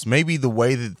spinoffs. Maybe the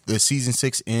way that the season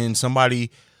 6 ends,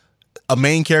 a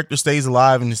main character stays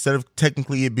alive, and instead of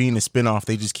technically it being a spinoff,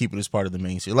 they just keep it as part of the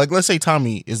main series. Like, let's say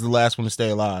Tommy is the last one to stay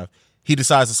alive. He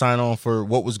decides to sign on for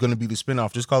what was going to be the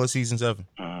spinoff. Just call it season 7.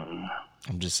 I'm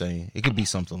just saying it could be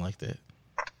something like that.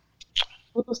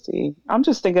 We'll see. I'm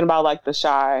just thinking about like The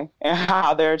Chi and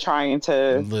how they're trying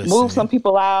to move some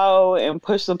people out and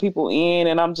push some people in,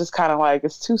 and I'm just kind of like,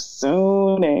 it's too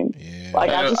soon. And like,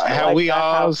 I just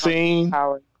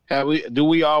do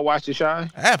we all watch The Chi?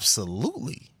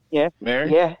 Absolutely. Yeah.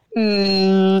 Mary? Yeah.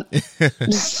 No.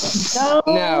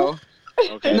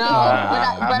 Okay. No,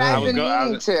 but I've been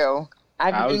meaning to.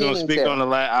 I was going to speak on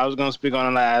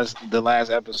the last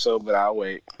episode, but I'll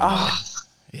wait. Oh,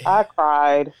 I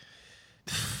cried.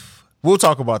 We'll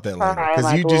talk about that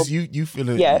later because you feel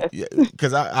it. Yes.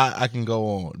 Because I can go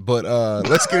on, but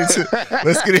let's get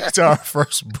into our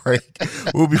first break.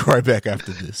 We'll be right back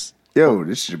after this. Yo,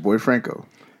 this is your boy Franco,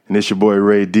 and this your boy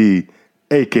Ray D,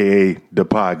 aka the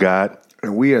Pod God,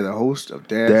 and we are the host of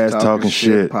Dad's Talking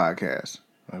Shit podcast.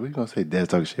 We gonna say Dad's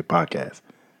Talking Shit podcast.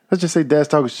 Let's just say Dad's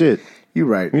Talking Shit. You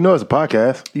right. We know it's a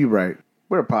podcast. You right.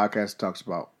 We're a podcast that talks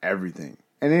about everything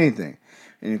and anything.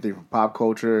 Anything from pop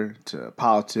culture to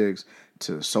politics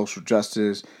to social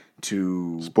justice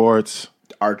to sports,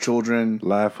 our children,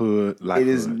 livelihood.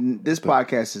 This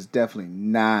podcast is definitely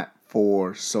not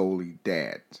for solely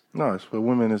dads. No, it's for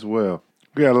women as well.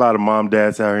 We got a lot of mom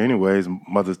dads out here anyways.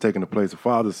 Mothers taking the place of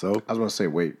fathers. So I was going to say,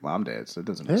 wait, mom dads. That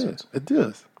doesn't make sense. It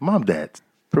does. Mom dads.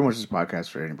 Pretty much this podcast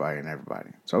for anybody and everybody.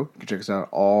 So you can check us out on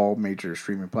all major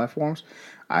streaming platforms: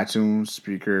 iTunes,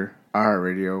 Speaker,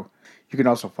 iHeartRadio. You can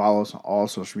also follow us on all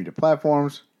social media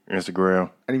platforms. Instagram. I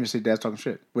didn't even say Dad's Talking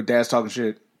Shit. But Dad's Talking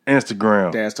Shit.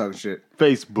 Instagram. Dad's Talking Shit.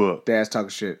 Facebook. Dad's Talking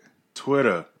Shit.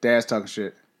 Twitter. Dad's Talking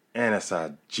Shit. And it's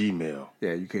our Gmail.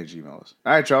 Yeah, you can Gmail us.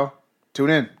 All right, y'all. Tune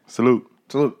in. Salute.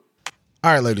 Salute.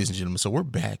 All right, ladies and gentlemen. So we're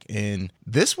back. And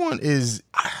this one is...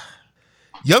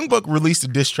 Young Buck released a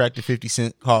diss track to 50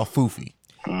 Cent called Foofy.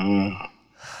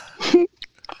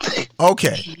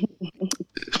 Okay.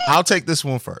 I'll take this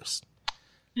one first.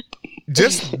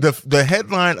 Just the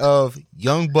headline of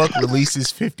Young Buck releases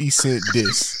 50 Cent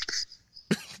diss.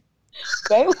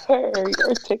 They were.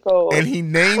 You're tickled. And he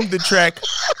named the track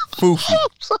Foofy.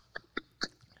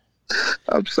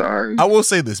 I'm sorry. I will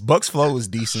say this. Buck's flow is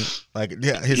decent. Like,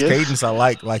 yeah, his cadence I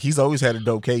like. Like, he's always had a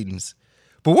dope cadence.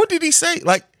 But what did he say?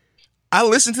 Like, I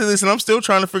listened to this and I'm still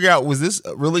trying to figure out, was this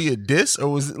really a diss or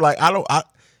was it like,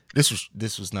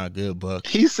 this was not good, Buck.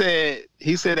 He said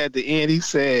at the end, he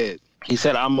said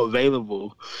I'm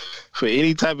available for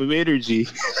any type of energy.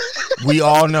 We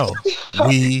all know.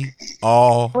 We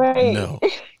all know.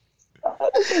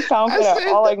 That doesn't sound good at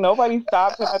all. Like nobody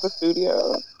stopped him at the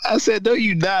studio. I said, no,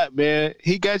 you not, man.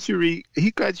 He got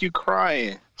you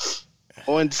crying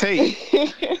on tape.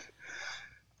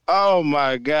 Oh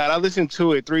my God. I listened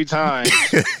to it 3 times.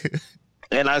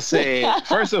 And I said,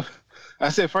 first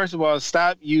of all,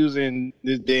 stop using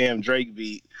this damn Drake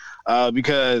beat.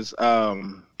 Because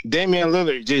Damian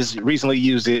Lillard just recently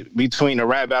used it between a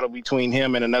rap battle between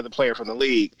him and another player from the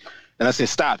league. And I said,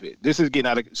 stop it. This is getting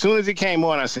out of... As soon as it came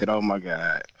on, I said, oh my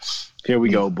God. Here we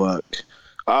go, Buck.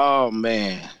 Oh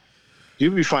man.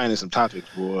 You be finding some topics,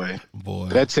 boy.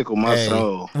 That tickled my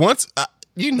soul. Once...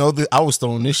 you know that I was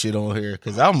throwing this shit on here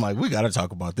because I'm like, we got to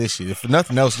talk about this shit. If for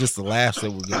nothing else, just the laughs that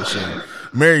we'll get a shit.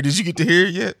 Mary, did you get to hear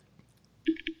it yet?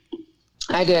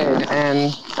 I did,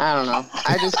 and I don't know.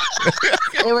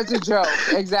 It was a joke.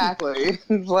 Exactly.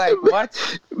 Like,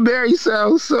 what? Mary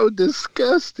sounds so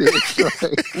disgusted.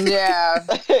 Yeah.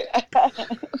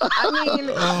 I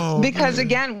mean, because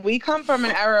again, we come from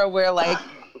an era where like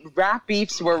rap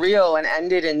beefs were real and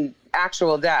ended in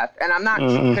actual death. And I'm not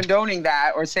condoning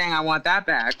that or saying I want that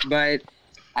back, but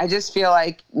I just feel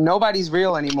like nobody's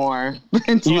real anymore.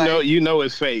 You know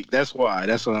it's fake. That's why.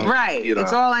 That's what I'm right. You know.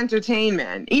 It's all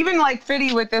entertainment. Even like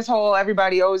Fitty with this whole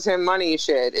everybody owes him money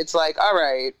shit. It's like, all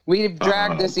right, we've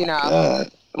dragged this enough.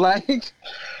 God. Like,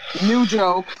 new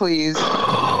joke, please.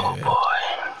 Oh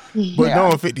boy. But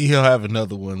knowing 50, he'll have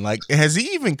another one. Like, has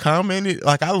he even commented?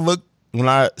 Like, I looked when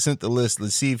I sent the list,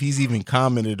 let's see if he's even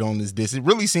commented on this diss. It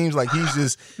really seems like he's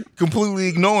just completely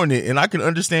ignoring it, and I can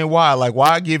understand why. Like,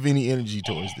 why give any energy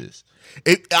towards this?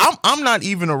 I'm not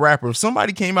even a rapper. If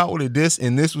somebody came out with a diss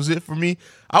and this was it for me,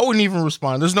 I wouldn't even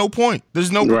respond. There's no point.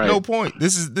 There's no point.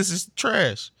 This is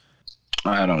trash.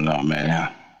 I don't know,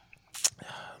 man.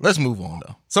 Let's move on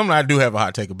though. Something I do have a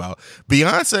hot take about.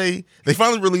 Beyonce, they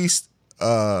finally released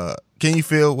Can You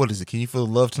Feel, what is it? Can You Feel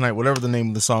Love Tonight? Whatever the name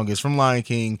of the song is from Lion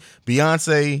King.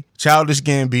 Beyonce, Childish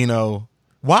Gambino.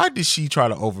 Why did she try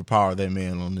to overpower that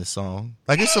man on this song?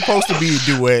 Like, it's supposed to be a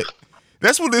duet.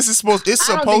 That's what this is supposed to be.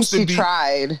 I don't think she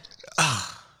tried.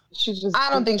 I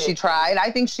don't think she tried.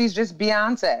 I think she's just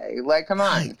Beyonce. Like, come on.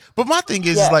 Right. But my thing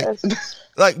is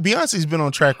like Beyonce's been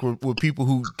on track with people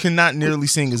who cannot nearly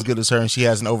sing as good as her, and she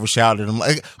hasn't overshadowed them.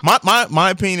 Like,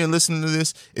 my opinion listening to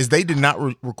this is they did not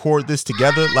record this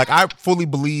together. Like, I fully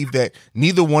believe that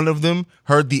neither one of them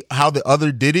heard how the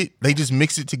other did it. They just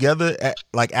mixed it together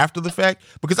after the fact,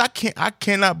 because I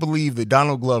cannot believe that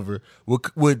Donald Glover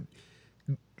would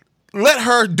let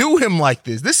her do him like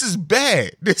this. This is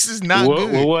bad. This is not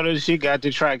good. Well, what if she got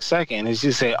the track second and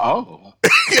she said, "Oh,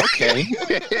 okay."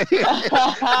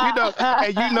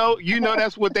 you know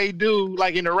that's what they do,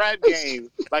 like in the rap game.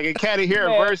 Like a cat hear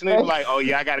a verse and they be like, "Oh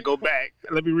yeah, I got to go back.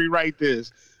 Let me rewrite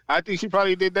this." I think she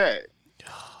probably did that.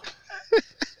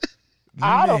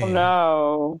 I don't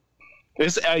know.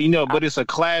 It's but it's a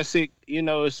classic.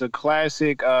 It's a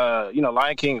classic.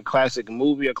 Lion King, a classic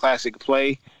movie, a classic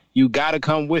play. You got to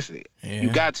come with it. Yeah. You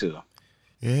got to.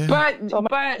 Yeah. But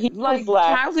like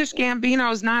Childish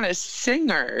Gambino's not a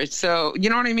singer, so you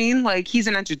know what I mean. Like he's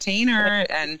an entertainer,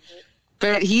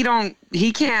 but he can't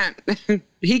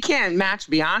match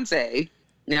Beyonce.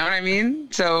 You know what I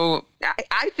mean? So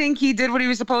I think he did what he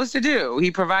was supposed to do.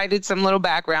 He provided some little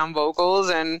background vocals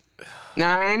and, you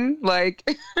know what I mean?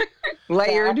 Like,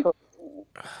 layered.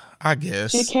 I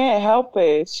guess. She can't help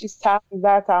it. She's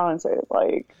that talented.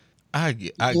 Like, I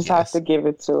just have to give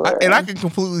it to her. And I can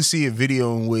completely see a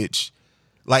video in which,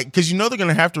 like, because they're going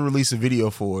to have to release a video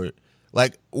for it.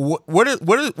 Like, what are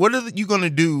you going to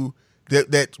do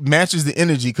that matches the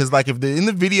energy? Because like if in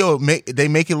the video they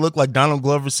make it look like Donald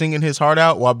Glover singing his heart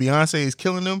out while Beyonce is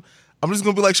killing him, I'm just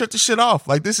gonna be like, shut the shit off.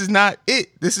 Like this is not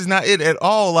it. This is not it at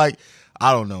all. Like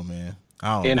I don't know, man.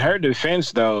 In her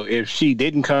defense, though, if she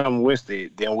didn't come with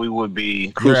it, then we would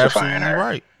be crucifying her.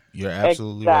 Right. You're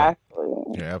absolutely right.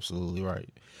 You're absolutely right.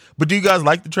 But do you guys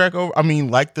like the track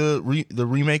like the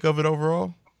remake of it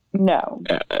overall? No.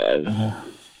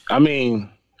 I mean,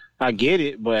 I get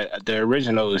it, but the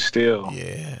original is still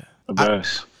the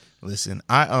best. Listen,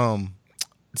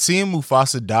 seeing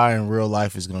Mufasa die in real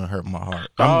life is gonna hurt my heart.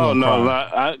 Come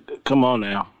on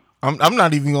now. I'm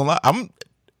not even gonna lie.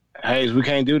 Hayes, we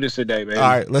can't do this today, baby. All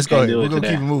right, let's go ahead. We're gonna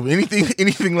keep it moving.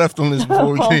 Anything left on this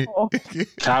before we get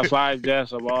top 5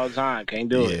 deaths of all time? Can't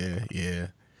do it. Yeah.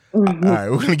 All right,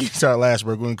 we're gonna get to our last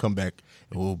break. We're gonna come back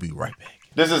and we'll be right back.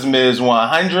 This is Ms.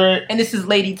 100. And this is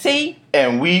Lady T.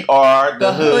 And we are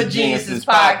the Hood Geniuses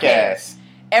Podcast.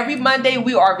 Every Monday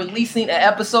we are releasing an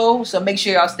episode, so make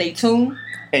sure y'all stay tuned.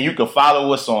 And you can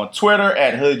follow us on Twitter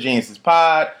at Hood Geniuses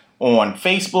Pod, on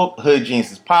Facebook, Hood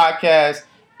Geniuses Podcast,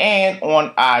 and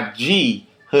on IG,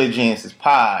 Hood Geniuses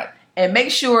Pod. And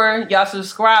make sure y'all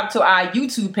subscribe to our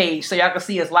YouTube page so y'all can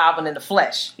see us live and in the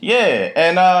flesh. Yeah,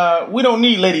 and we don't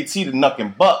need Lady T to knuck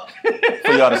and buck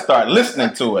for y'all to start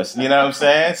listening to us. You know what I'm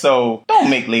saying? So don't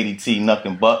make Lady T knuck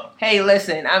and buck. Hey,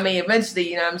 listen, I mean, eventually,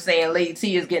 you know what I'm saying, Lady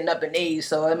T is getting up in age,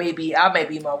 so I may be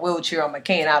in my wheelchair on my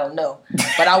cane, I don't know.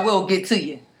 But I will get to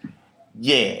you.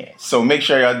 Yeah, so make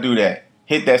sure y'all do that.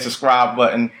 Hit that subscribe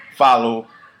button, follow,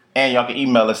 and y'all can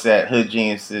email us at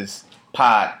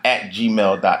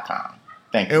hoodgeniuspod@gmail.com.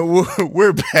 Thank you. And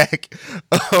we're back.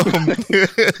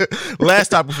 Last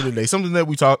topic for today, something that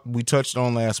we touched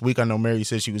on last week. I know Mary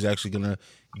said she was actually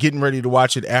getting ready to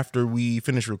watch it after we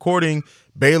finish recording.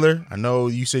 Baylor, I know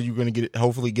you said you were going to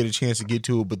hopefully get a chance to get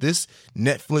to it, but this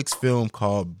Netflix film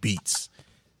called B.E.A.K.S,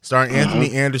 starring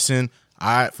Anthony Anderson.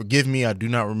 Forgive me, I do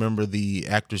not remember the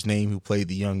actor's name who played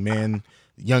the young man,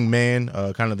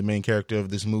 kind of the main character of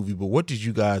this movie. But what did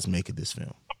you guys make of this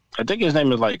film? I think his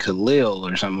name is like Khalil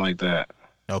or something like that.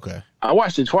 Okay. I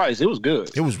watched it twice. It was good.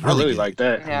 It was really good. Like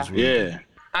that. Yeah. Yeah.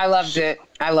 I loved it.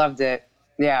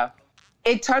 Yeah.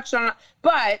 It touched on,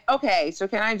 but okay, so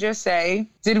can I just say,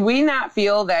 did we not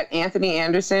feel that Anthony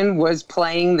Anderson was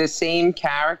playing the same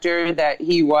character that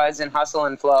he was in Hustle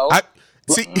and Flow? That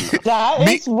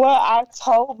is what I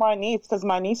told my niece, because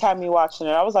my niece had me watching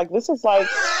it. I was like, this is like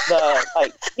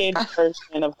the kid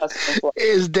version of Hustle and Flow.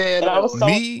 Is that I was so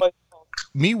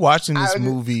me watching this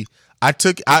movie?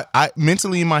 I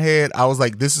mentally in my head, I was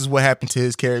like, this is what happened to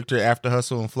his character after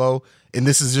Hustle and Flow, and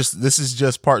this is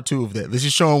just part 2 of that. This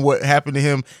is showing what happened to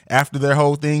him after their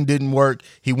whole thing didn't work.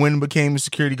 He went and became a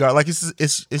security guard. Like this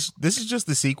is just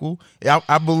the sequel.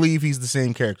 I believe he's the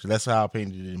same character. That's how I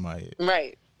painted it in my head.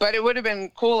 Right. But it would have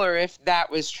been cooler if that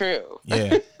was true.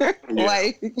 Yeah.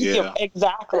 Yeah,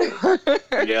 exactly.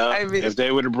 Yeah. I mean, if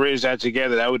they would have bridged that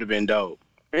together, that would have been dope.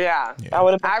 Yeah. I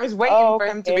was waiting for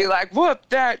him to be like, whoop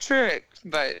that trick.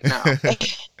 But no.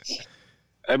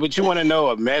 But you want to know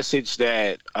a message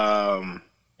that, and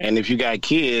if you got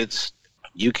kids,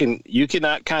 you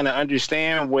cannot kind of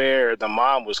understand where the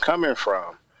mom was coming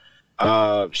from.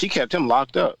 She kept him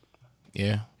locked up.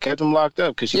 Yeah. Kept him locked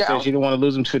up because she said she didn't want to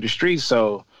lose him to the streets.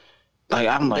 So, like,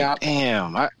 I'm like,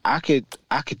 damn, I could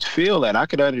feel that. I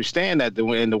could understand that.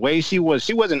 And the way she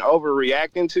wasn't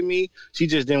overreacting to me. She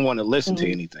just didn't want to listen to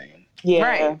anything. Yeah.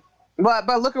 Right.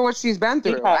 But look at what she's been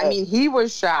through. Yeah. I mean, he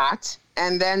was shot,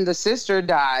 and then the sister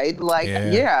died. Like,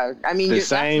 yeah. I mean, the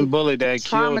same bullet that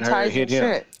killed her hit him.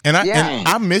 Shit. And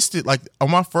I missed it. Like on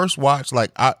my first watch,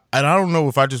 like I don't know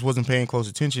if I just wasn't paying close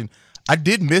attention. I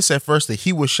did miss at first that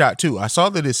he was shot too. I saw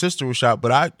that his sister was shot,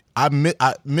 but I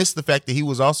missed the fact that he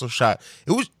was also shot.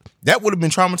 That would have been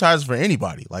traumatizing for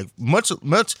anybody. Like much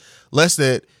less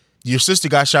that your sister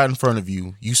got shot in front of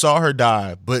you. You saw her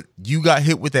die, but you got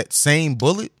hit with that same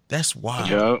bullet. That's wild.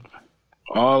 Yep.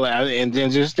 All that, and then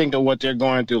just think of what they're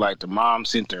going through. Like the mom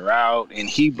sent her out, and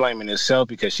he blaming himself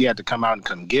because she had to come out and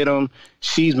come get him.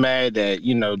 She's mad that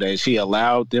that she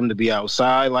allowed them to be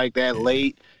outside like that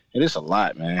late. And it's a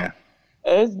lot, man.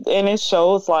 It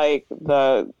shows like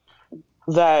that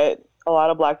a lot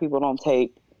of Black people don't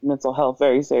take mental health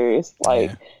very serious.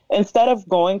 Like instead of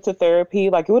going to therapy,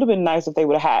 like it would have been nice if they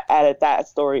would have added that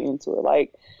story into it,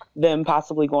 like them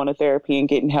possibly going to therapy and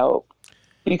getting help.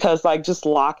 Because like just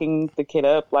locking the kid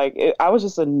up, like I was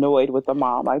just annoyed with the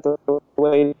mom, like the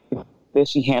way that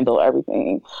she handled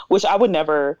everything, which I would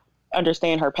never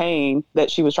understand her pain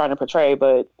that she was trying to portray,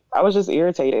 but I was just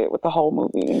irritated with the whole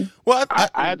movie. Well, I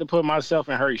had to put myself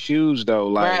in her shoes though.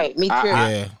 Like, right, me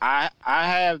too. I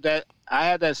have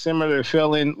that similar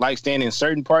feeling, like staying in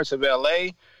certain parts of LA,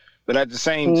 but at the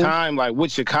same time, like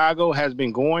what Chicago has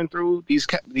been going through these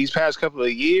past couple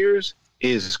of years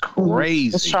is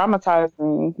crazy. It's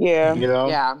traumatizing. Yeah.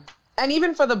 Yeah. And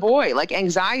even for the boy, like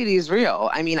anxiety is real.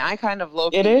 I mean, I kind of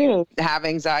low-key have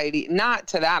anxiety, not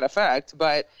to that effect,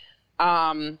 but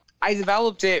I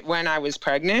developed it when I was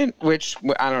pregnant, which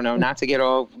I don't know, not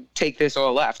to take this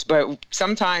all left, but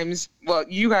sometimes, well,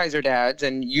 you guys are dads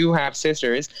and you have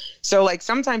sisters. So like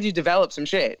sometimes you develop some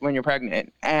shit when you're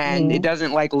pregnant and it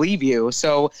doesn't like leave you.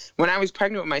 So when I was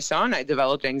pregnant with my son, I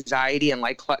developed anxiety and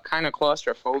like kind of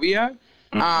claustrophobia.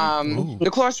 The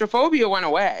claustrophobia went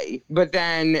away, but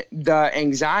then the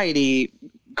anxiety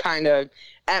kind of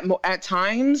at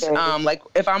times, like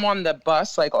if I'm on the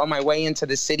bus, like on my way into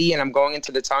the city and I'm going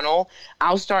into the tunnel,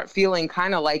 I'll start feeling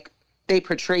kind of like they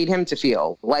portrayed him to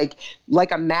feel like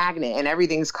a magnet and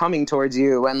everything's coming towards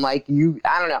you. And like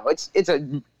I don't know,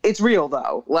 it's real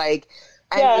though. Like,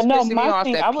 and it was pissing me off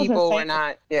that people were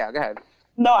not, go ahead.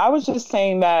 No, I was just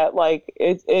saying that like,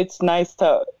 it's nice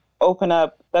to open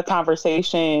up the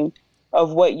conversation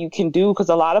of what you can do, because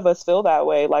a lot of us feel that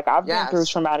way. Like I've been through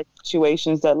traumatic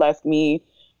situations that left me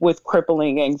with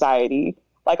crippling anxiety.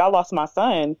 Like I lost my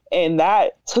son and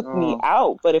that took me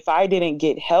out, but if I didn't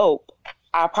get help,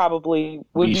 I probably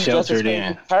would be just as crazy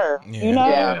as her. You know,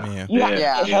 you have to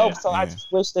get help. So I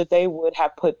just wish that they would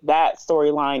have put that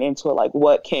storyline into it. Like,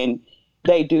 what can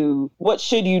they do? What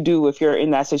should you do if you're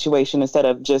in that situation, instead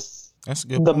of just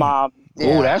the mom?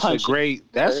 Oh, that's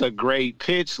a great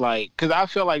pitch. Like, because I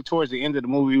feel like towards the end of the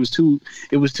movie,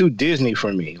 it was too Disney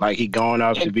for me. Like he going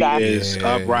up to be this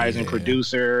uprising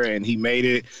producer, and he made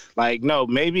it. Like, no,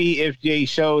 maybe if they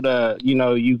showed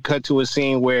you cut to a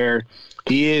scene where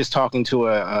he is talking to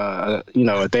a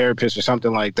therapist or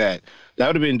something like that, that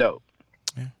would have been dope.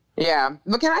 Yeah,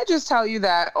 but can I just tell you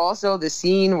that also the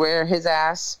scene where his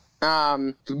ass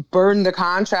burned the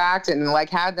contract and like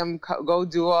had them go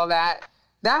do all that.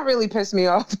 That really pissed me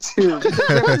off too.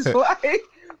 It was like,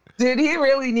 did he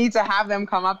really need to have them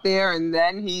come up there and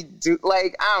then he do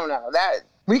like, I don't know, that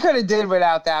we could have did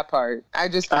without that part. I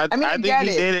think he did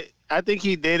it. I think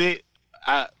he did it.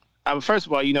 First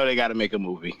of all, they got to make a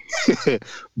movie,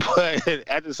 but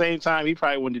at the same time, he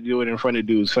probably wanted to do it in front of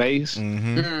dude's face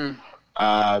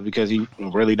because he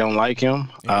really don't like him.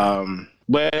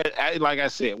 But like I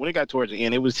said, when it got towards the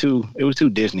end, it was too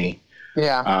Disney.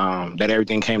 That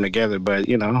everything came together, but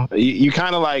you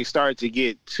kind of like start to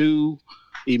get too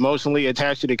emotionally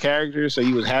attached to the character, so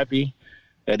you was happy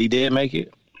that he did make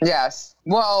it. Yes.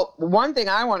 Well, one thing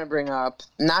I want to bring up,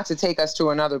 not to take us to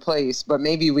another place, but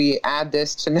maybe we add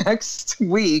this to next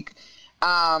week.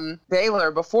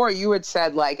 Baylor, before you had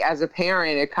said like as a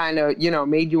parent, it kind of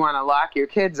made you want to lock your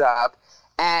kids up,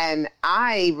 and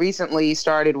I recently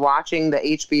started watching the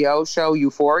HBO show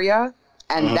Euphoria.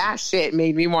 And that shit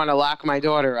made me want to lock my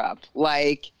daughter up.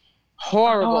 Like,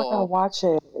 horrible. I gotta watch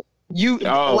it.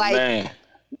 Man.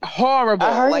 Horrible.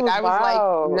 I was like,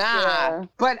 nah. Yeah.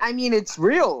 But I mean, it's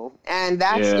real, and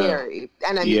that's scary.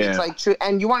 And I mean, it's like true.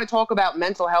 And you want to talk about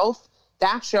mental health?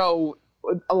 That show,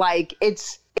 like, it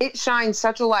shines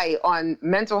such a light on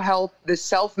mental health, the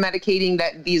self-medicating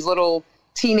that these little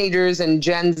teenagers and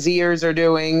Gen Zers are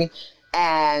doing,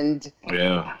 and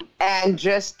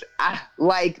just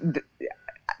like.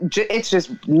 It's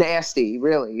just nasty,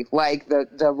 really. Like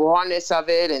the rawness of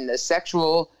it and the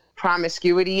sexual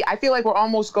promiscuity. I feel like we're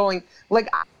almost going. Like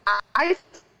I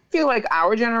feel like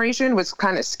our generation was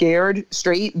kind of scared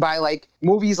straight by like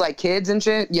movies like Kids and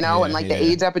shit, you know, and like the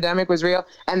AIDS epidemic was real.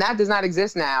 And that does not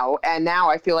exist now. And now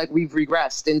I feel like we've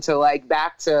regressed into like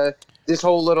back to this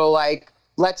whole little like,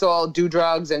 let's all do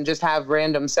drugs and just have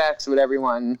random sex with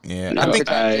everyone. Yeah, I think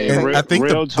the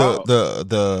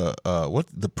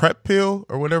PrEP pill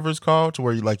or whatever it's called, to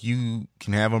where you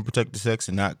can have unprotected sex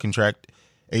and not contract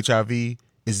HIV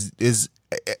is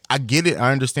I get it,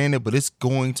 I understand it, but it's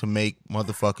going to make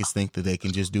motherfuckers think that they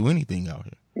can just do anything out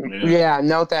here. Yeah,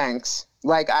 no thanks.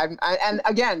 Like and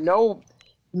again, no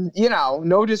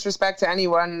disrespect to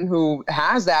anyone who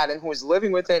has that and who's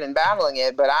living with it and battling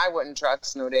it, but I wouldn't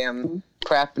trust no damn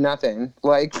PrEP, nothing.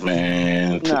 Like,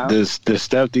 man, the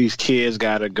stuff these kids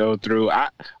got to go through.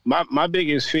 My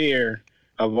biggest fear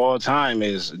of all time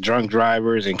is drunk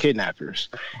drivers and kidnappers.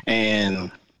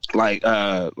 And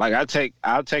I'll take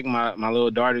my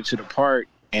little daughter to the park,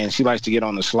 and she likes to get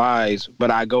on the slides,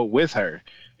 but I go with her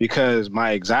because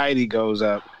my anxiety goes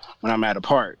up when I'm at a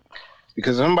park.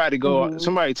 Because somebody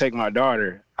take my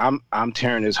daughter, I'm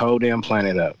tearing this whole damn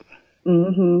planet up.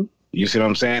 Mm-hmm. You see what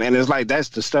I'm saying? And it's like, that's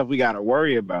the stuff we got to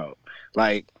worry about.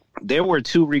 Like, there were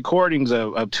 2 recordings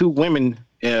of 2 women,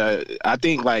 I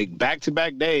think like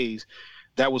back-to-back days,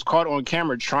 that was caught on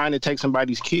camera trying to take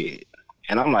somebody's kid.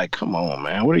 And I'm like, come on,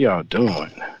 man, what are y'all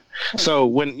doing? So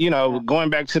when, going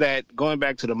back to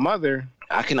the mother,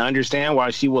 I can understand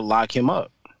why she would lock him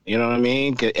up. You know what I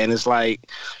mean? And it's like,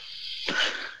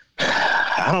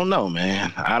 I don't know,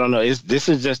 man. I don't know. This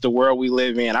is just the world we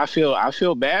live in. I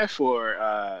feel bad for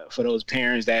those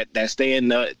parents that stay in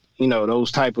the,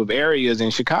 those type of areas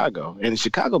in Chicago. And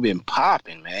Chicago been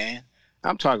popping, man.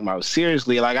 I'm talking about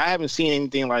seriously. Like, I haven't seen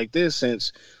anything like this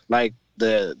since like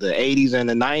the 80s and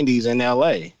the 90s in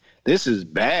LA. This is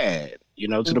bad,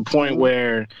 to the point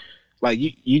where like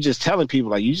you just telling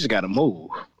people like, you just got to move.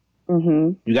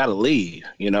 Mm-hmm. You got to leave.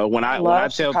 When I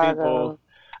tell people,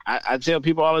 I tell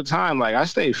people all the time, like, I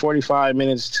stay 45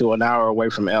 minutes to an hour away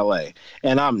from LA,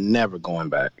 and I'm never going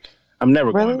back. I'm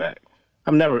never going back.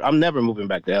 I'm never moving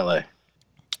back to LA.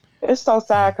 It's so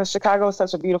sad because Chicago is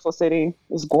such a beautiful city.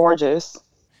 It's gorgeous.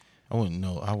 I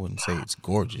wouldn't say it's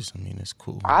gorgeous. I mean, it's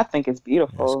cool. I think it's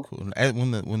beautiful. It's cool. At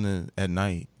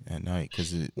night,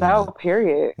 because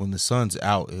period. When the sun's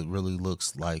out, it really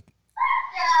looks like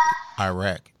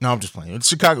Iraq. No, I'm just playing.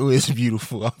 Chicago is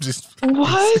beautiful. I'm just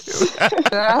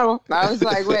what? I was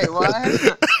like, wait, what?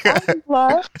 I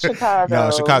love Chicago.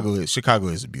 No, Chicago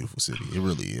is a beautiful city. It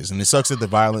really is, and it sucks that the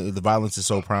violence is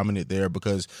so prominent there,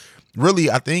 because really,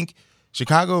 I think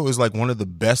Chicago is like one of the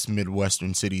best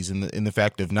Midwestern cities in the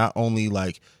fact of not only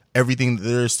like everything that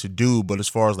there is to do, but as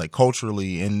far as like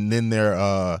culturally, and then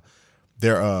their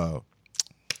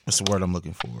what's the word I'm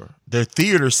looking for? Their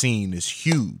theater scene is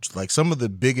huge. Like, some of the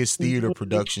biggest theater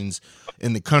productions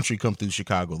in the country come through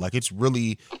Chicago. Like, it's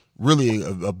really, really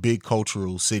a big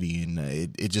cultural city, and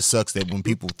it just sucks that when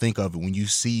people think of it, when you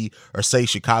see or say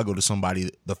Chicago to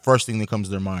somebody, the first thing that comes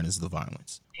to their mind is the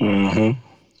violence. Mm-hmm.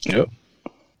 Yep.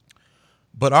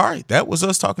 But all right, that was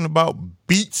us talking about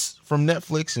beats from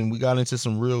Netflix, and we got into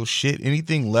some real shit.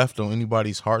 Anything left on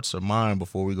anybody's hearts or mind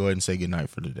before we go ahead and say goodnight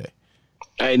for today?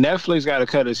 Hey, Netflix got to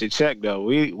cut us a check, though.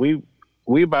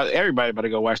 Everybody about to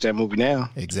go watch that movie now.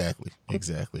 Exactly.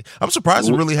 I'm surprised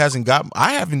it really hasn't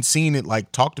I haven't seen it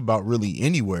like talked about really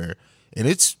anywhere, and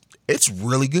it's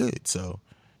really good. So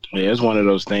yeah, it's one of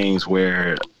those things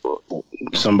where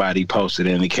somebody posted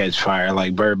it and it catch fire,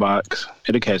 like B.R.E.A.K.S.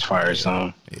 It'll catch fire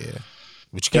soon. Yeah,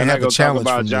 but you can't have a challenge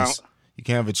from this. You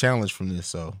can't have a challenge from this.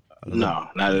 So no,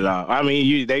 not at all. I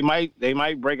mean, they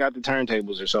might break out the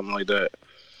turntables or something like that.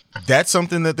 That's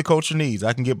something that the culture needs.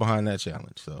 I can get behind that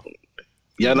challenge. So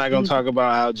y'all not gonna talk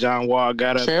about how John Wall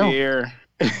got up there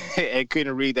and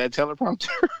couldn't read that teleprompter?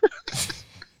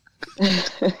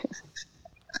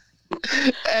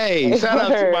 Hey,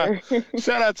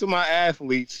 shout out to my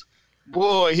athletes.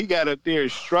 Boy, he got up there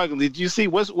struggling. Did you see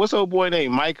what's old boy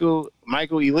name? Michael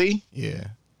Ealy? Yeah.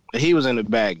 He was in the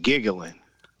back giggling.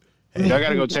 Hey. Y'all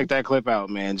gotta go check that clip out,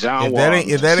 man. If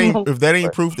that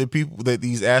ain't proof that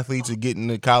these athletes are getting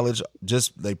to college,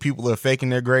 just like people are faking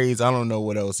their grades, I don't know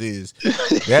what else is.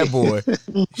 That boy,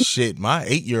 shit, my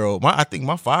 8-year-old, I think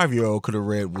my 5-year-old could have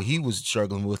read what he was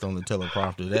struggling with on the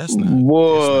teleprompter. That's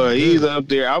not he's up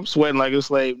there. I'm sweating like a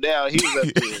slave now. He was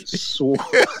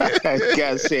up there. I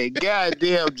gotta say,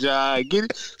 goddamn, John,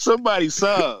 somebody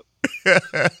sub.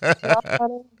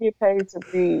 Y'all get paid to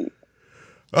be.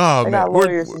 Oh man,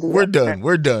 we're done.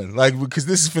 We're done. Like, because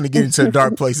this is finna get into a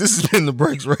dark place. This has been the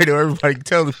Breaks Radio. Everybody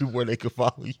tell the people where they can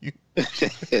follow you.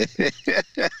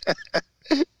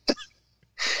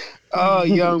 Oh,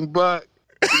 Young Buck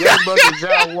and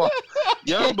John Wall.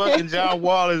 Young Buck and John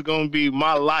Wall is gonna be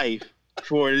my life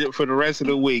for the rest of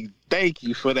the week. Thank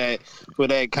you for that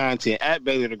content. At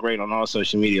Bailey the Great on all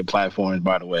social media platforms,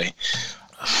 by the way.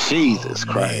 Jesus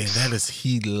Christ. Man, that is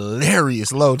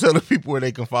hilarious. Lo, tell the people where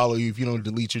they can follow you if you don't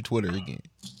delete your Twitter again.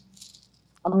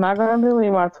 I'm not going to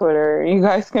delete my Twitter. You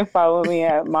guys can follow me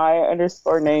at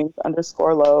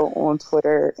my_names_low on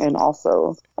Twitter and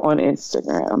also on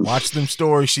Instagram. Watch them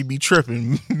stories. She be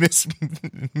tripping. Miss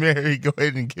Mary, go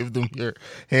ahead and give them your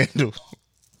handle.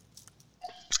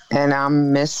 And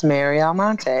I'm Miss Mary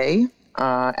Almonte,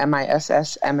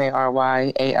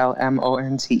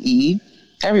 MISSMARYALMONTE,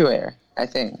 everywhere, I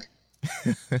think.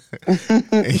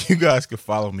 And you guys can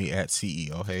follow me at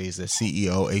CEO Hayes. That's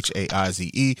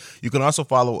CEOHAIZE. You can also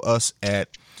follow us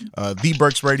at the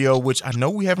B.R.E.A.K.S Radio, which I know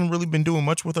we haven't really been doing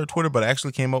much with our Twitter, but I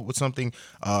actually came up with something.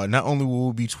 Not only will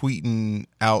we be tweeting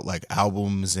out like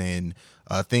albums and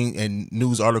and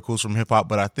news articles from hip hop,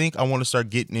 but I think I want to start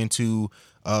getting into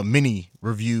mini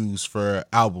reviews for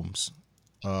albums.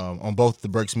 On both the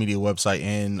B.R.E.A.K.S Media website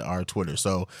and our Twitter.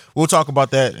 So we'll talk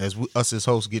about that as us as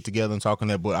hosts get together and talk on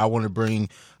that. But I want to bring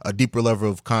a deeper level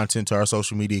of content to our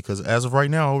social media because as of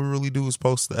right now, all we really do is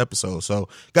post the episode. So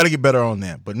got to get better on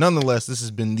that. But nonetheless, this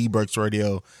has been the B.R.E.A.K.S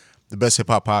Radio, the best hip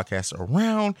hop podcast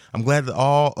around. I'm glad that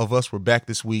all of us were back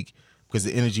this week because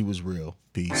the energy was real.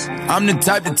 Peace. I'm the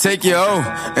type to take you home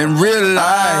in real life.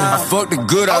 I fucked the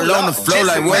good all on the floor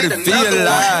like what it feel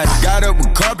like. Got up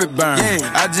with carpet burn.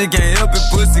 I just can't help it,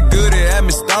 pussy good, it had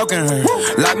me stalking her.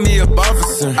 Lock me up,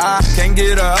 officer. I can't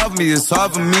get her off me, it's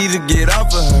hard for me to get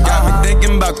off of her. Got me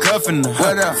thinking about cuffing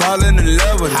her, falling in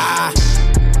love with her.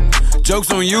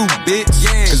 Joke's on you, bitch.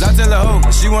 Cause I tell her,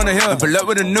 oh, she wanna help. Pull up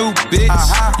with a new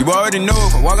bitch. You already know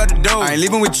if I walk out the door, I ain't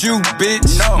leaving with you,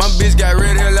 bitch. No. My bitch got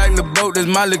red hair like the boat, that's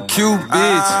my little cute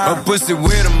bitch. Her pussy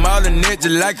with them all in it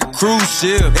just like a cruise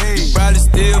ship. He probably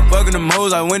still fucking them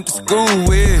hoes I went to school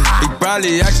with. He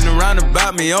probably asking around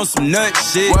about me on some nut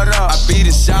shit. What up? I beat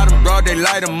a shot and broad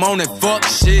daylight, I'm on that fuck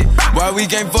shit. Why we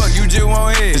can't fuck, you just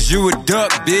want head. Cause you a duck,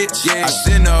 bitch. I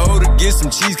send her over to get some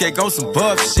cheesecake on some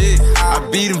puff shit. I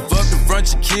beat him, fuck the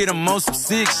front your kid, I'm on some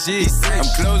sick shit. I'm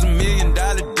closing $1 million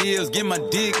deals, get my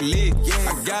dick lit.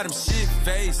 I got him shit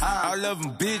faced, all of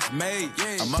them bitch made.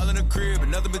 I'm all in the crib,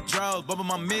 nothing but draws, bumping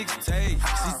my mixtape.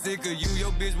 She sick of you,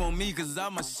 your bitch want me, cause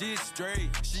all my shit straight.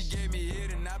 She gave me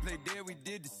hit and I played there, we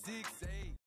did the 6-8.